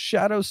 then you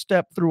shadow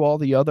step through all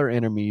the other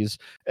enemies,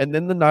 and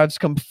then the knives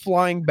come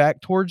flying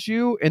back towards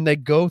you, and they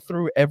go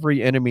through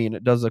every enemy, and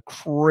it does a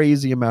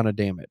crazy amount of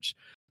damage.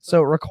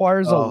 So it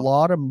requires a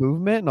lot of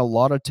movement and a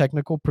lot of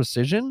technical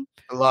precision.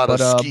 A lot of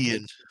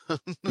skiing.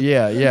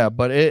 Yeah,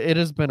 but it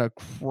has been a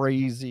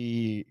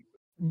crazy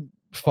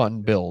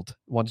fun build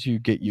once you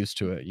get used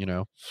to it, you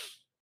know.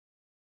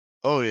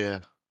 Oh yeah.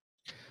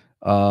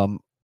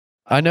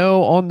 I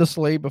know on the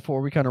slate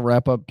before we kind of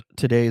wrap up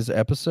today's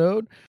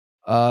episode,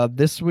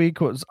 this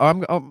week was I'm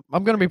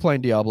going to be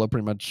playing Diablo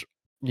pretty much,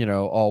 you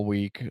know, all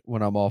week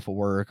when I'm off of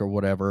work or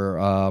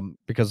whatever,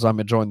 because I'm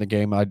enjoying the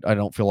game. I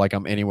don't feel like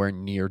I'm anywhere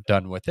near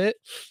done with it.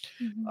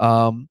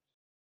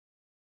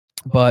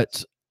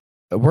 But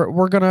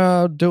we're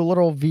gonna do a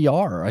little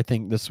VR, I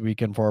think, this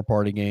weekend for our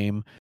party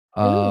game.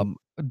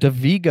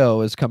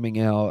 Divigo is coming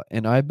out,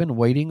 and I've been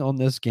waiting on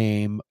this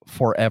game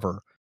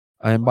forever.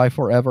 And by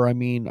forever, I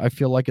mean I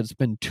feel like it's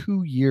been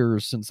 2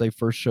 years since they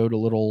first showed a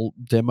little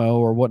demo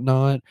or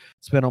whatnot.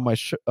 It's been on my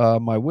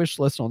my wish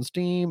list on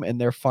Steam, and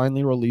they're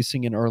finally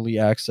releasing in early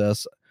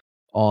access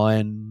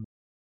on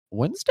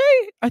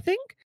Wednesday, I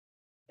think.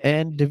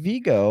 And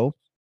Divigo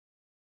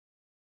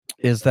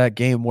is that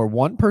game where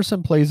one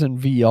person plays in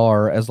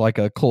VR as like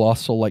a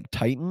colossal like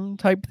Titan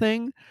type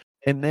thing,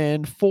 and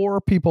then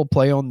 4 people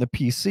play on the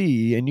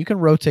PC, and you can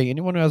rotate.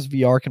 Anyone who has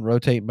VR can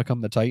rotate and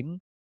become the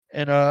Titan.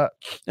 And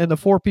the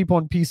 4 people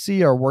on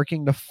PC are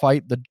working to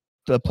fight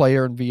the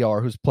player in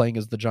VR who's playing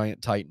as the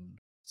giant Titan.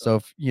 So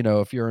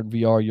if you're in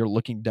VR, you're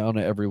looking down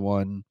at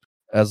everyone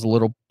as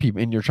little people,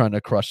 and you're trying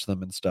to crush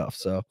them and stuff.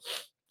 So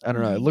I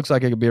don't know. It looks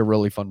like it could be a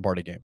really fun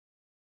party game.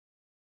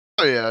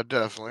 Oh yeah,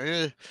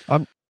 definitely.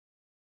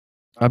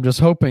 I'm just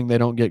hoping they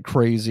don't get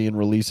crazy and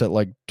release at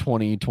like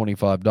 $20,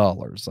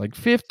 $25, like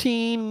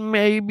 15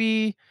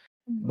 maybe.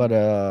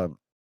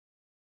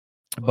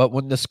 But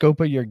when the scope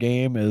of your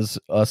game is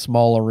a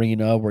small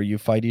arena where you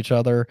fight each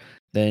other,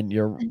 then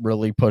you're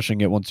really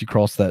pushing it once you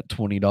cross that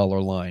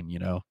 $20 line, you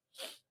know.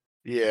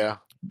 Yeah,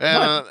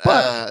 and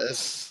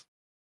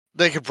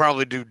they could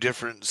probably do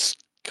different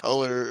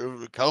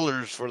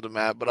colors for the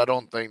map, but I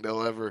don't think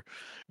they'll ever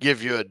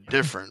give you a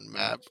different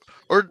map.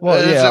 Or well,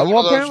 is yeah. it one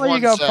Well, of those apparently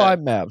you got ones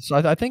 5 maps.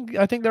 I think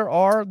they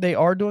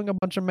are doing a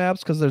bunch of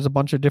maps because there's a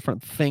bunch of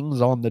different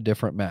things on the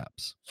different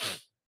maps.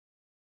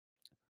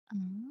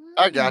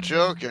 I got you.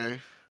 Okay,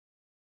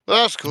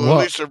 well, that's cool.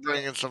 At least they're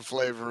bringing some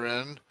flavor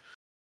in.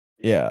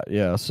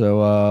 Yeah.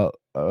 So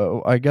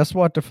I guess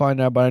we'll have to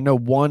find out, but I know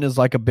one is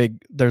like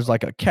there's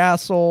like a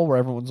castle where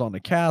everyone's on the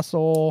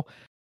castle.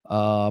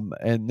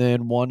 And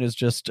then one is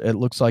just, it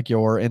looks like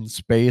you're in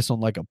space on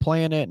like a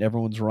planet and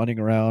everyone's running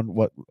around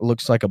what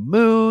looks like a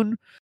moon.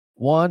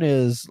 One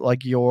is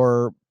like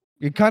you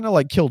kind of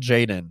like Kill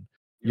Jaden.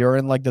 You're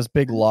in like this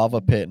big lava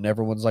pit and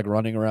everyone's like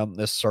running around in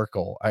this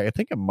circle. I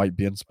think it might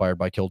be inspired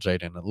by Kill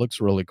Jaden. It looks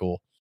really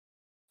cool.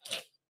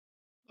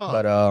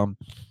 But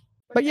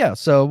yeah,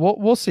 so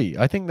we'll see.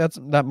 I think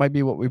that might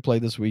be what we play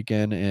this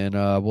weekend, and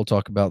we'll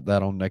talk about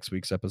that on next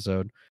week's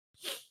episode.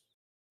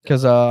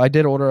 Because I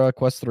did order a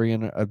Quest 3,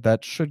 and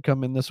that should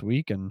come in this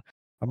week, and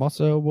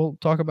we'll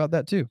talk about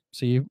that too.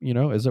 See,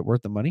 is it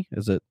worth the money?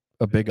 Is it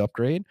a big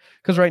upgrade?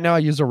 Because right now I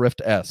use a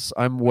Rift S.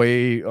 I'm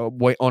way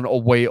on a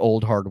way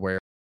old hardware,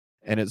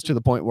 and it's to the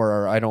point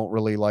where I don't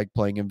really like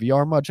playing in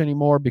VR much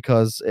anymore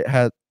because it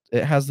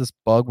has this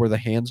bug where the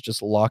hands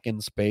just lock in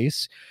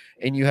space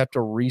and you have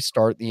to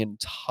restart the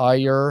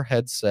entire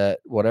headset,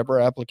 whatever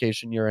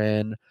application you're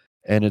in,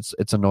 and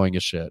it's annoying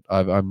as shit.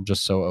 I'm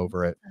just so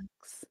over it.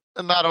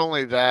 And not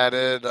only that,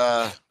 it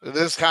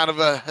is kind of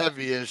a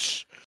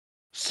heavy-ish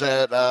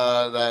set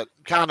that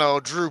kind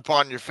of droop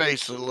on your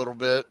face a little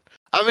bit.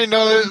 I mean,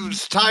 no, it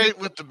was tight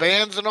with the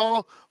bands and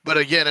all, but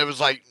again, it was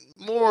like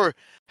more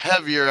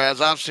heavier.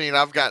 As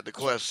I've got the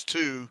Quest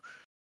 2.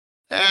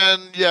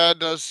 And yeah, it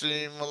does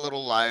seem a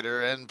little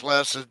lighter, and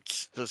plus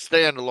it's the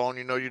standalone.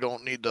 You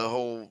don't need the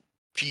whole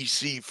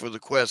PC for the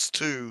Quest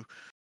 2.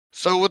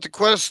 So with the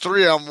Quest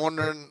 3, I'm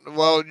wondering.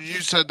 Well, you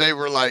said they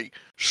were like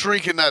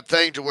shrinking that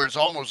thing to where it's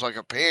almost like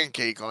a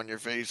pancake on your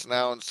face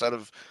now instead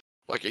of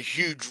like a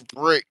huge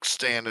brick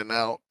standing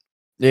out.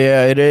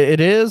 Yeah, it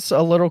is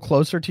a little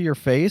closer to your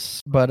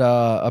face, but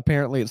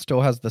apparently it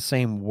still has the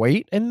same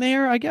weight in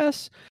there, I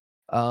guess.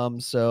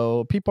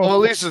 So people.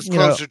 Well, at least it's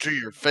closer to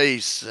your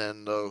face,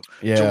 and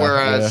yeah,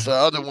 whereas the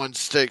other one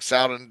sticks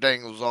out and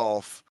dangles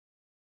off.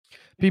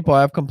 People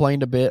have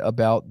complained a bit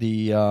about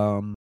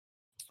the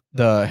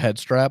head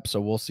strap, so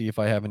we'll see if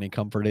I have any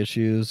comfort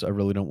issues. I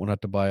really don't want to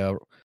have to buy a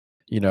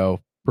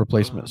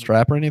replacement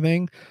strap or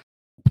anything,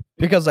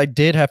 because I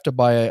did have to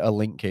buy a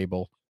link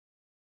cable.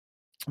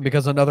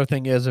 Because another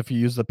thing is, if you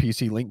use the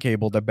PC link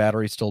cable, the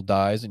battery still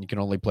dies and you can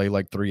only play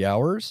like 3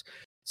 hours.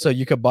 So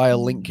you could buy a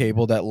link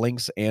cable that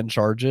links and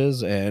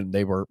charges, and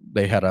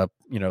they had a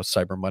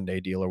Cyber Monday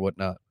deal or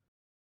whatnot.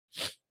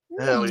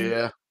 Hell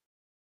yeah.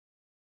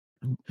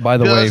 By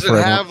the way, Does it for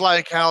everyone, have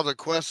like how the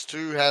Quest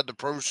 2 had the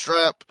Pro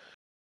Strap?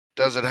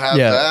 Does it have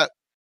Yeah. that?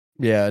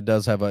 yeah, it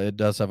does have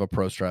a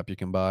Pro Strap you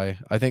can buy.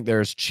 I think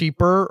there's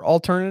cheaper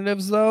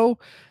alternatives though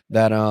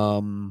that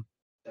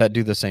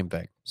do the same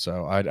thing.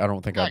 So I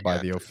don't think I I'd buy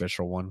got the you.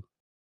 official one.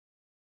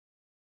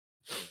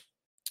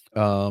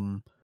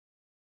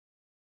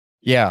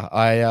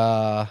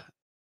 Yeah,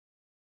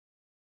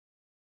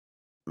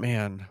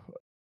 man.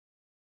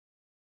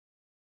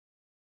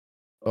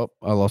 Oh,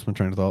 I lost my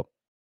train of thought.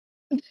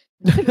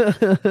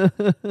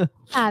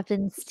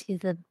 Happens to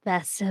the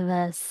best of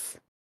us.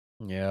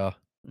 Yeah.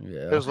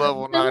 His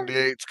level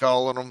 98's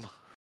calling him.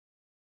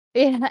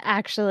 Yeah,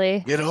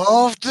 actually. Get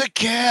off the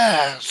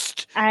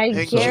cast I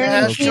and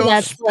guarantee cast your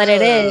that's what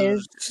it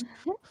is.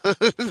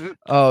 spells.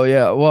 Oh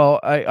yeah. Well,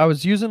 I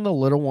was using the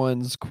little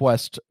one's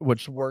Quest,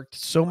 which worked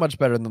so much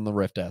better than the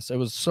Rift S. It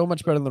was so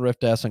much better than the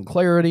Rift S in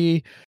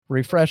clarity,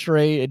 refresh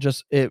rate.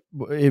 It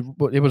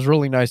was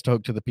really nice to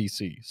hook to the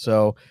PC.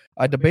 So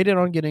I debated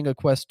on getting a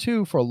Quest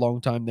 2 for a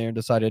long time there and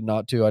decided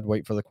not to. I'd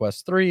wait for the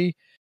Quest 3.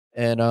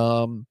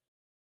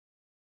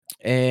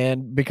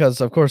 And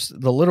because of course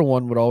the little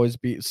one would always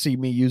see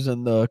me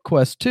using the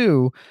Quest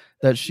 2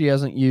 that she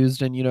hasn't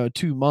used in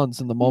 2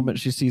 months, and the moment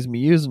she sees me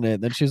using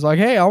it, then she's like,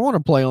 hey, I want to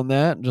play on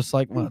that, and just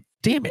like, well,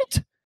 damn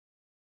it.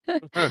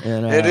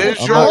 And It is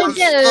I'm How not it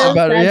goes.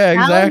 about That's yeah,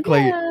 how it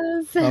exactly.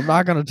 goes. I'm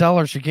not gonna tell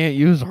her she can't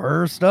use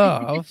her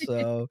stuff,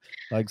 so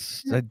like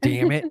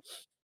damn it.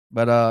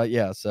 But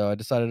yeah, so I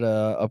decided to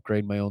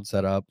upgrade my own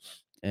setup,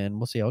 and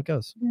we'll see how it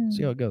goes.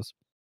 See how it goes.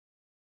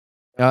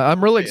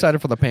 I'm really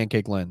excited for the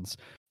pancake lens.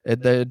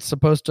 It's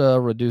supposed to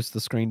reduce the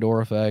screen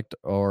door effect,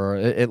 or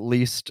at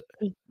least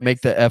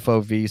make the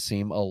FOV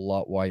seem a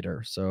lot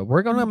wider. So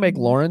we're gonna make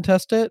Lauren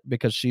test it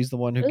because she's the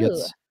one who Ooh.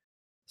 gets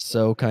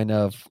so kind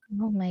of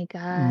Oh my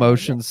god.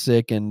 motion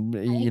sick and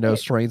get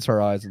strains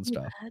her eyes and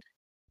stuff. bad.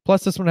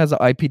 Plus, this one has an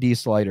IPD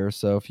slider,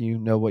 so if you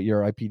know what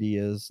your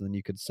IPD is, then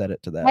you could set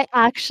it to that. I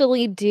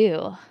actually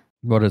do.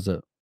 What is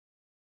it?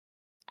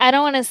 I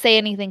don't want to say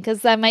anything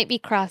because I might be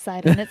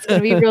cross-eyed and it's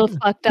gonna be real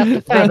fucked up to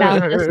find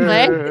out this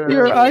way.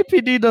 Your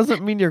IPD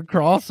doesn't mean you're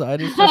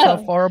cross-eyed. It's just how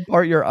far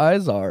apart your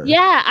eyes are.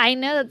 Yeah, I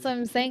know, that's what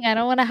I'm saying. I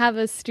don't want to have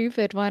a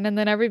stupid one and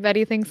then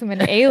everybody thinks I'm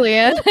an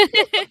alien.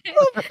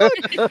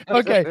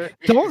 Okay,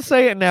 don't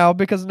say it now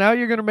because now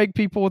you're gonna make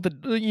people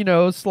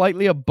with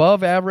slightly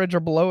above average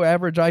or below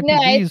average IPDs No,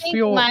 I think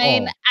feel.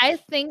 I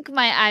think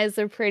my eyes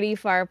are pretty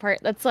far apart.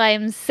 That's why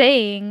I'm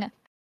saying.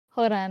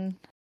 Hold on.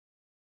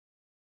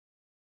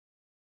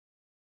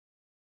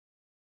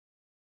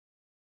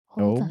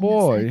 Oh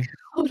boy!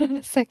 Hold on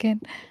a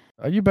second.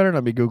 You better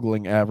not be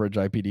googling average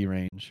IPD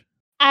range.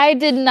 I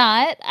did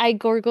not. I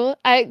gurgled.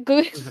 I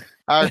gurgled.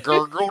 I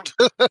gurgled.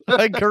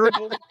 I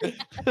googled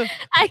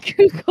Does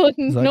that count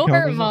as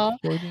normal.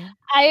 exploiting?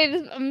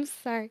 I'm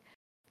sorry.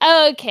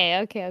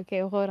 Okay.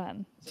 Hold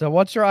on. So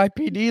what's your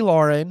IPD,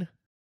 Lauren?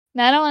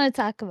 No, I don't want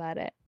to talk about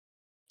it.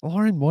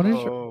 Lauren, what is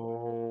your?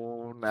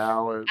 Oh,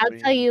 now I'll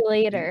tell you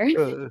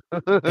later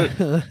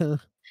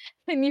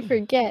when you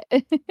forget.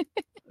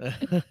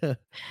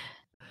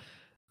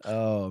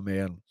 Oh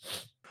man.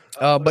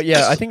 But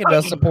yeah, I think it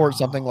does support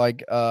something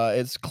like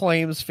its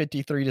claims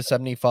 53 to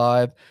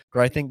 75,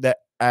 but I think that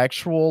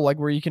actual like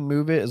where you can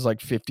move it is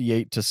like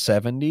 58 to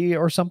 70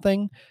 or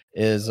something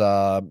is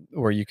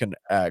where you can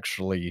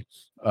actually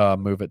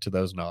move it to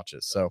those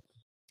notches. So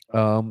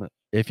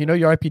if you know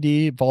your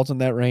IPD falls in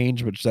that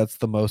range, which that's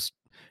the most,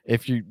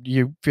 if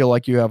you feel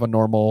like you have a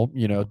normal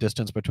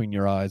distance between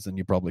your eyes, then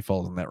you probably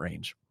fall in that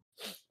range.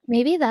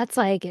 Maybe that's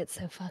why I get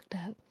so fucked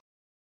up.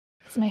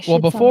 Well,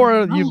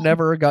 before you've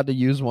never got to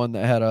use one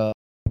that had a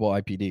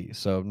IPD,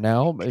 so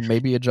now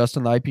maybe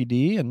adjusting the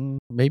IPD, and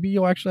maybe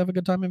you'll actually have a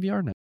good time in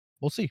VR now.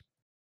 We'll see.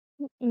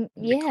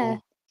 Yeah.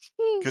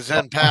 Because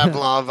in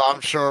Pavlov,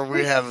 I'm sure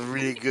we have a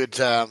really good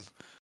time.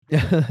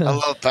 I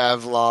love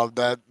Pavlov.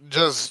 I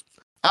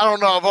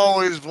don't know. I've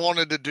always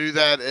wanted to do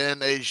that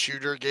in a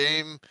shooter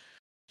game.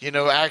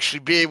 Actually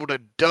be able to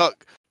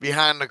duck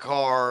behind the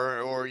car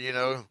or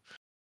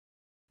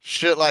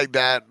shit like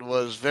that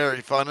was very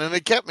fun, and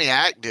it kept me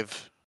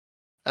active.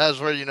 As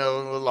where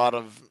a lot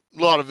of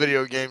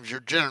video games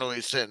you're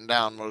generally sitting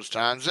down most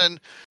times, and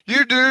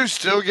you do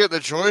still get the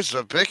choice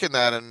of picking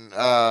that in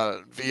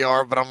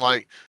VR. But I'm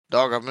like,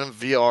 dog, I'm in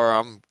VR.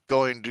 I'm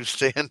going to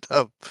stand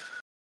up.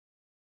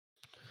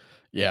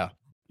 Yeah.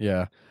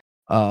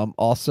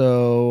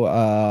 Also,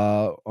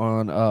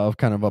 on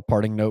kind of a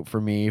parting note for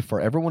me, for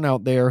everyone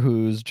out there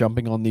who's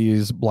jumping on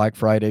these Black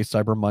Friday,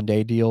 Cyber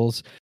Monday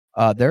deals,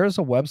 there is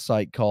a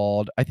website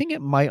called, I think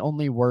it might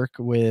only work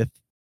with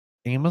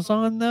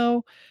Amazon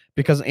though,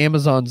 because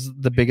Amazon's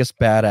the biggest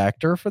bad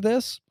actor for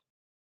this.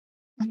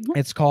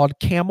 It's called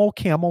Camel.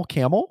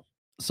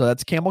 So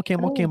that's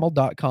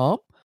camelcamel.com.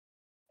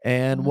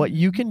 And what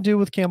you can do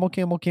with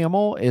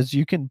Camel is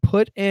you can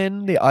put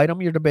in the item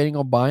you're debating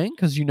on buying,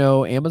 because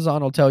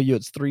Amazon will tell you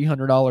it's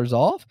 $300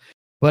 off.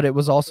 but it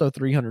was also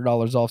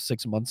 $300 off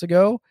 6 months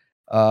ago,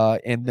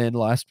 and then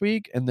last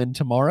week, and then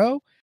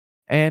tomorrow.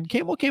 And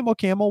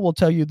Camel will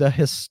tell you the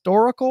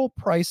historical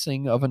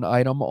pricing of an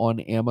item on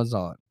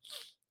Amazon.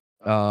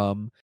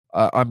 I'm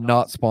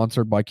not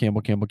sponsored by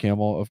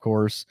Camel, of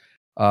course.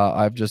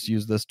 I've just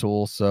used this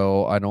tool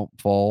so I don't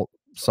fall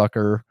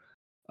sucker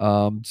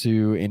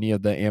to any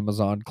of the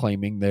Amazon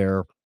claiming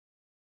they're,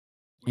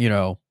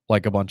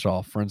 like a bunch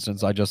off. For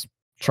instance, I just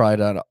tried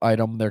an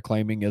item they're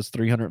claiming is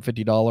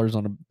 $350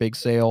 on a big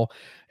sale.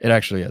 It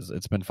actually is.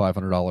 It's been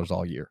 $500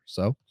 all year.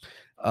 So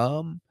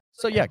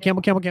yeah,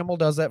 Camel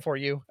does that for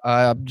you,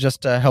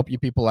 just to help you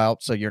people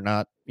out, so you're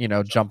not,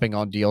 jumping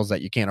on deals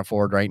that you can't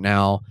afford right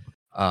now,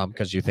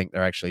 because you think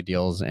they're actually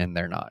deals and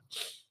they're not.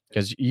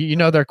 Because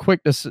they're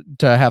quick to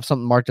have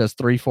something marked as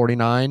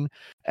 $349,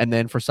 and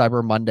then for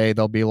Cyber Monday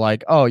they'll be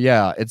like, oh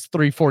yeah, it's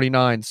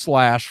 $349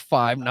 /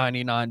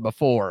 $599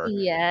 before.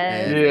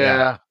 Yes. And Yeah.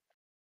 yeah.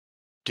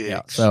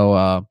 Dicks.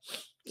 So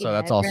Yeah,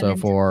 that's I've run also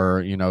into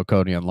for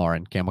Cody and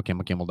Lauren.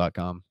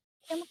 Camel.com.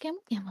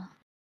 Camel.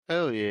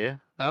 Hell yeah.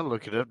 I'll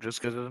look it up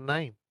just because of the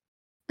name.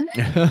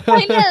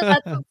 I know,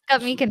 that's what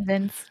got me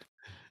convinced.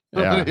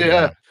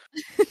 Yeah.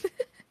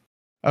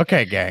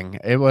 Okay, gang.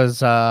 It was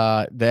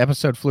the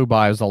episode flew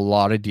by. It was a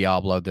lot of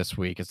Diablo this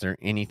week. Is there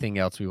anything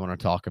else we want to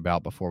talk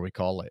about before we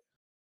call it?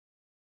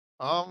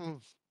 No,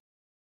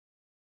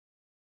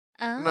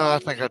 I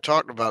think I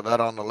talked about that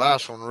on the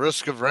last one.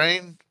 Risk of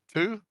Rain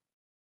too.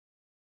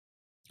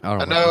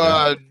 I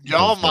know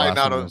y'all might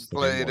not have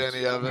played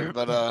any of it,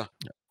 but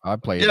I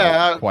played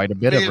quite a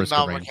bit of Risk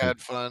of Rain. Had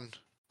fun.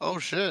 Oh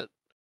shit.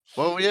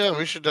 Well, yeah,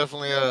 we should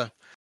definitely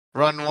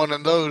run one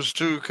of those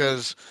too,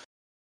 because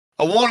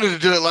I wanted to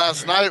do it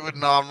last night with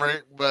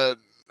Nomric, but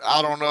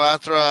I don't know.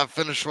 After I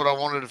finished what I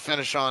wanted to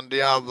finish on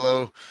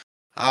Diablo,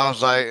 I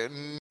was like,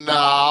 nah,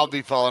 I'll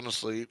be falling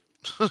asleep.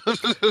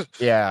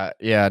 Yeah,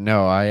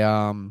 no,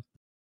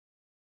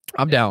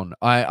 I'm down.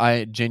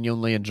 I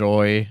genuinely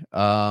enjoy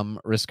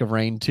Risk of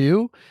Rain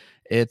 2.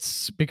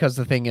 It's because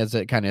the thing is,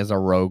 it kind of is a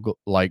rogue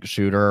like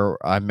shooter.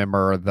 I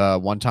remember the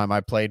one time I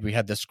played, we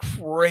had this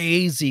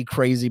crazy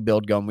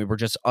build going. We were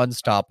just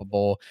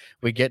unstoppable.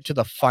 We get to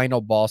the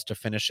final boss to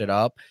finish it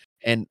up,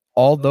 and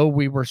although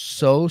we were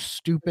so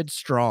stupid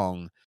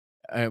strong,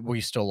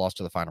 we still lost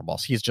to the final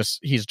boss. He's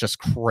just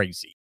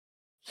crazy.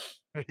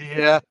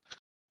 Yeah.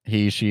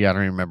 She, I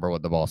don't even remember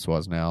what the boss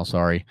was now.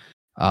 Sorry.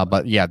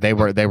 But yeah, they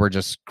were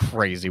just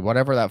crazy.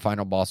 Whatever that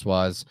final boss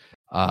was,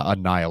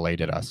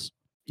 annihilated us,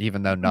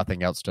 even though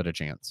nothing else stood a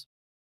chance.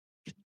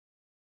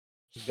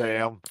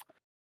 Damn.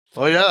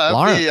 Well, yeah,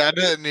 me. I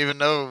didn't even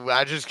know.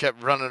 I just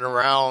kept running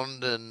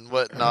around and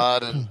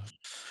whatnot, and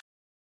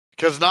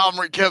because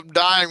Nomric kept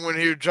dying when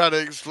he would try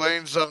to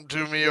explain something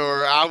to me,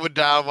 or I would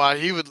die while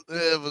he would.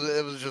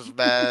 It was just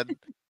bad.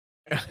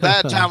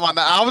 Bad time on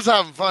that. I was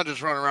having fun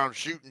just running around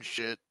shooting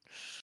shit.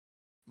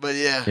 But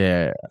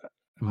yeah.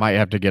 Might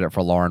have to get it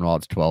for Lauren while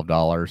it's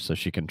 $12 so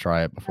she can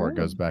try it before it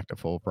goes back to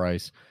full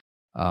price.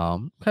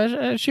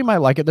 Cause she might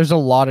like it. There's a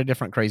lot of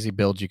different crazy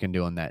builds you can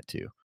do on that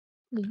too.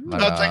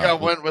 But, I think I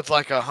went with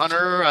like a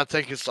hunter. I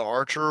think it's the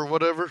archer or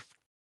whatever.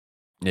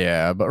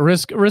 Yeah, but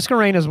Risk of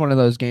Rain is one of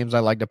those games I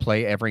like to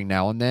play every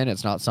now and then.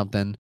 It's not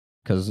something,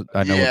 because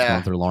I know what's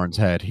going through Lauren's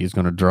head. He's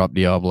going to drop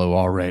Diablo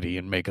already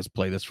and make us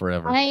play this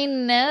forever. I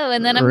know,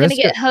 and then I'm going to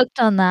get hooked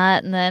on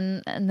that, and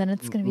then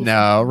it's going to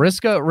be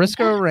Risk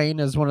of Rain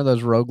is one of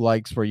those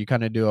roguelikes where you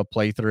kind of do a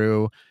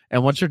playthrough,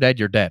 and once you're dead,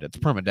 you're dead. It's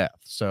permadeath.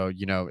 So,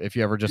 if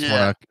you ever just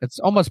want to, it's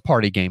almost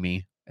party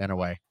gamey in a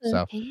way.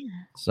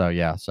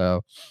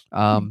 So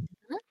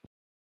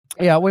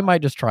yeah, we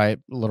might just try a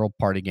little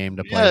party game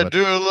to play with.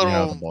 Do a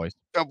little the boys.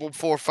 Couple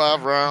 4 or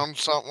 5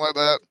 rounds, something like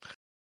that.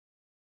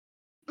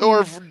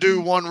 Or do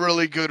one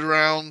really good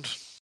round.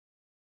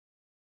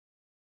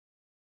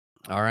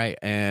 All right,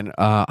 and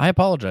I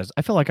apologize.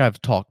 I feel like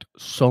I've talked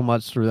so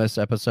much through this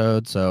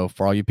episode. So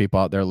for all you people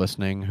out there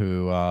listening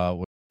who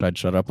wish I'd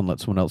shut up and let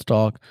someone else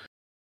talk,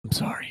 I'm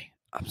sorry.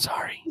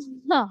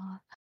 Aww.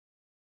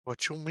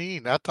 What you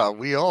mean? I thought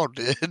we all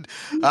did.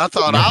 I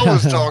thought I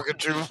was talking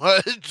too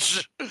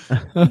much.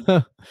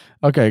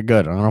 Okay,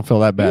 good. I don't feel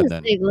that bad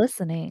then. Big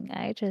listening.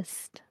 I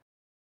just.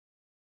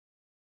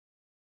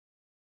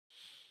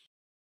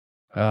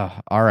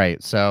 All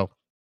right. So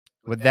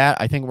with that,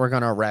 I think we're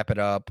gonna wrap it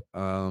up.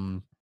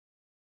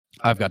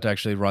 I've got to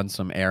actually run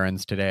some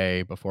errands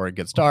today before it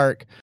gets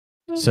dark.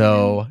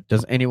 So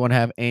does anyone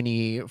have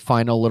any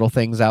final little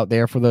things out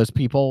there for those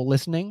people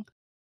listening?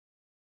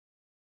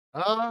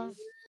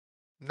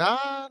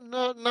 Nah,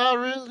 not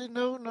really.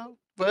 No.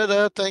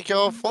 But thank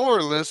y'all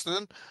for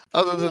listening.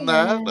 Other than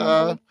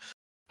that,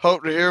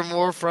 hope to hear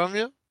more from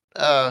you.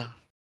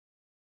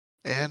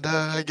 And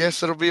I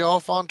guess it'll be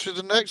off onto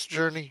the next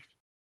journey.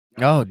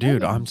 Oh,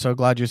 dude, I'm so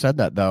glad you said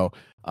that though.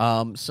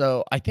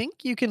 So I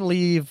think you can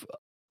leave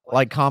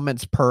like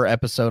comments per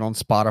episode on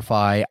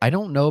Spotify. I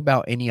don't know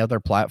about any other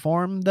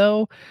platform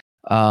though.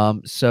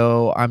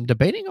 So I'm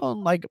debating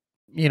on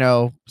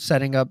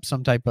setting up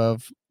some type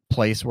of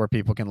place where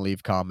people can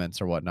leave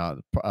comments or whatnot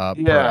per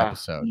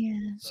episode.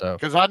 Yeah. So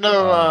because I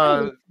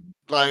know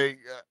like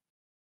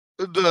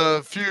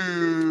the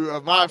few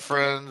of my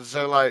friends,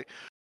 they're like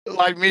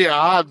me.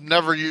 I've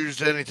never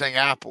used anything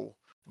Apple,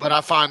 but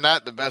I find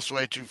that the best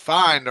way to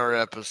find our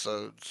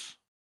episodes.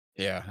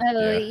 Yeah.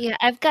 Oh yeah,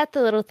 I've got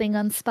the little thing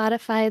on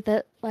Spotify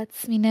that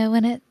lets me know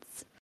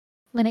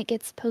when it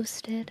gets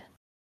posted.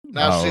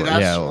 Now, see,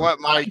 that's yeah. what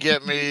might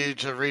get me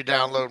to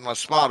re-download my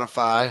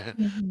Spotify.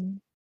 Mhm.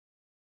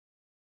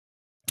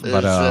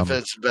 But Is if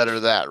it's better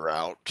that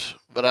route.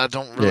 But I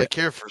don't really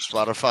care for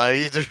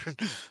Spotify either.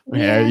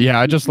 yeah.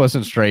 I just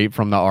listen straight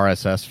from the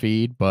RSS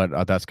feed,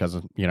 but that's because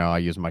I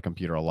use my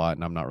computer a lot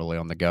and I'm not really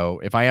on the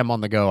go. If I am on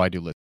the go, I do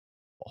listen.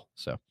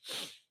 So,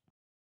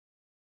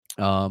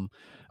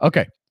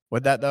 okay.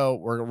 With that though,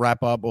 we're gonna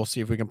wrap up. We'll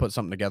see if we can put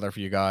something together for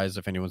you guys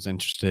if anyone's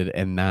interested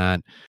in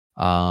that.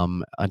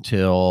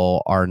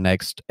 Until our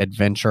next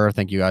adventure,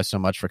 thank you guys so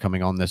much for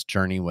coming on this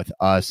journey with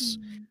us.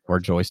 Or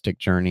Joystick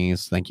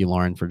Journeys. Thank you,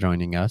 Lauren, for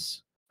joining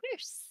us. Of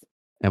course.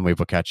 And we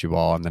will catch you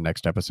all in the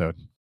next episode.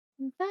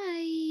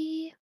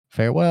 Bye.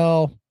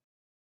 Farewell.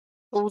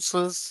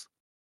 Horses.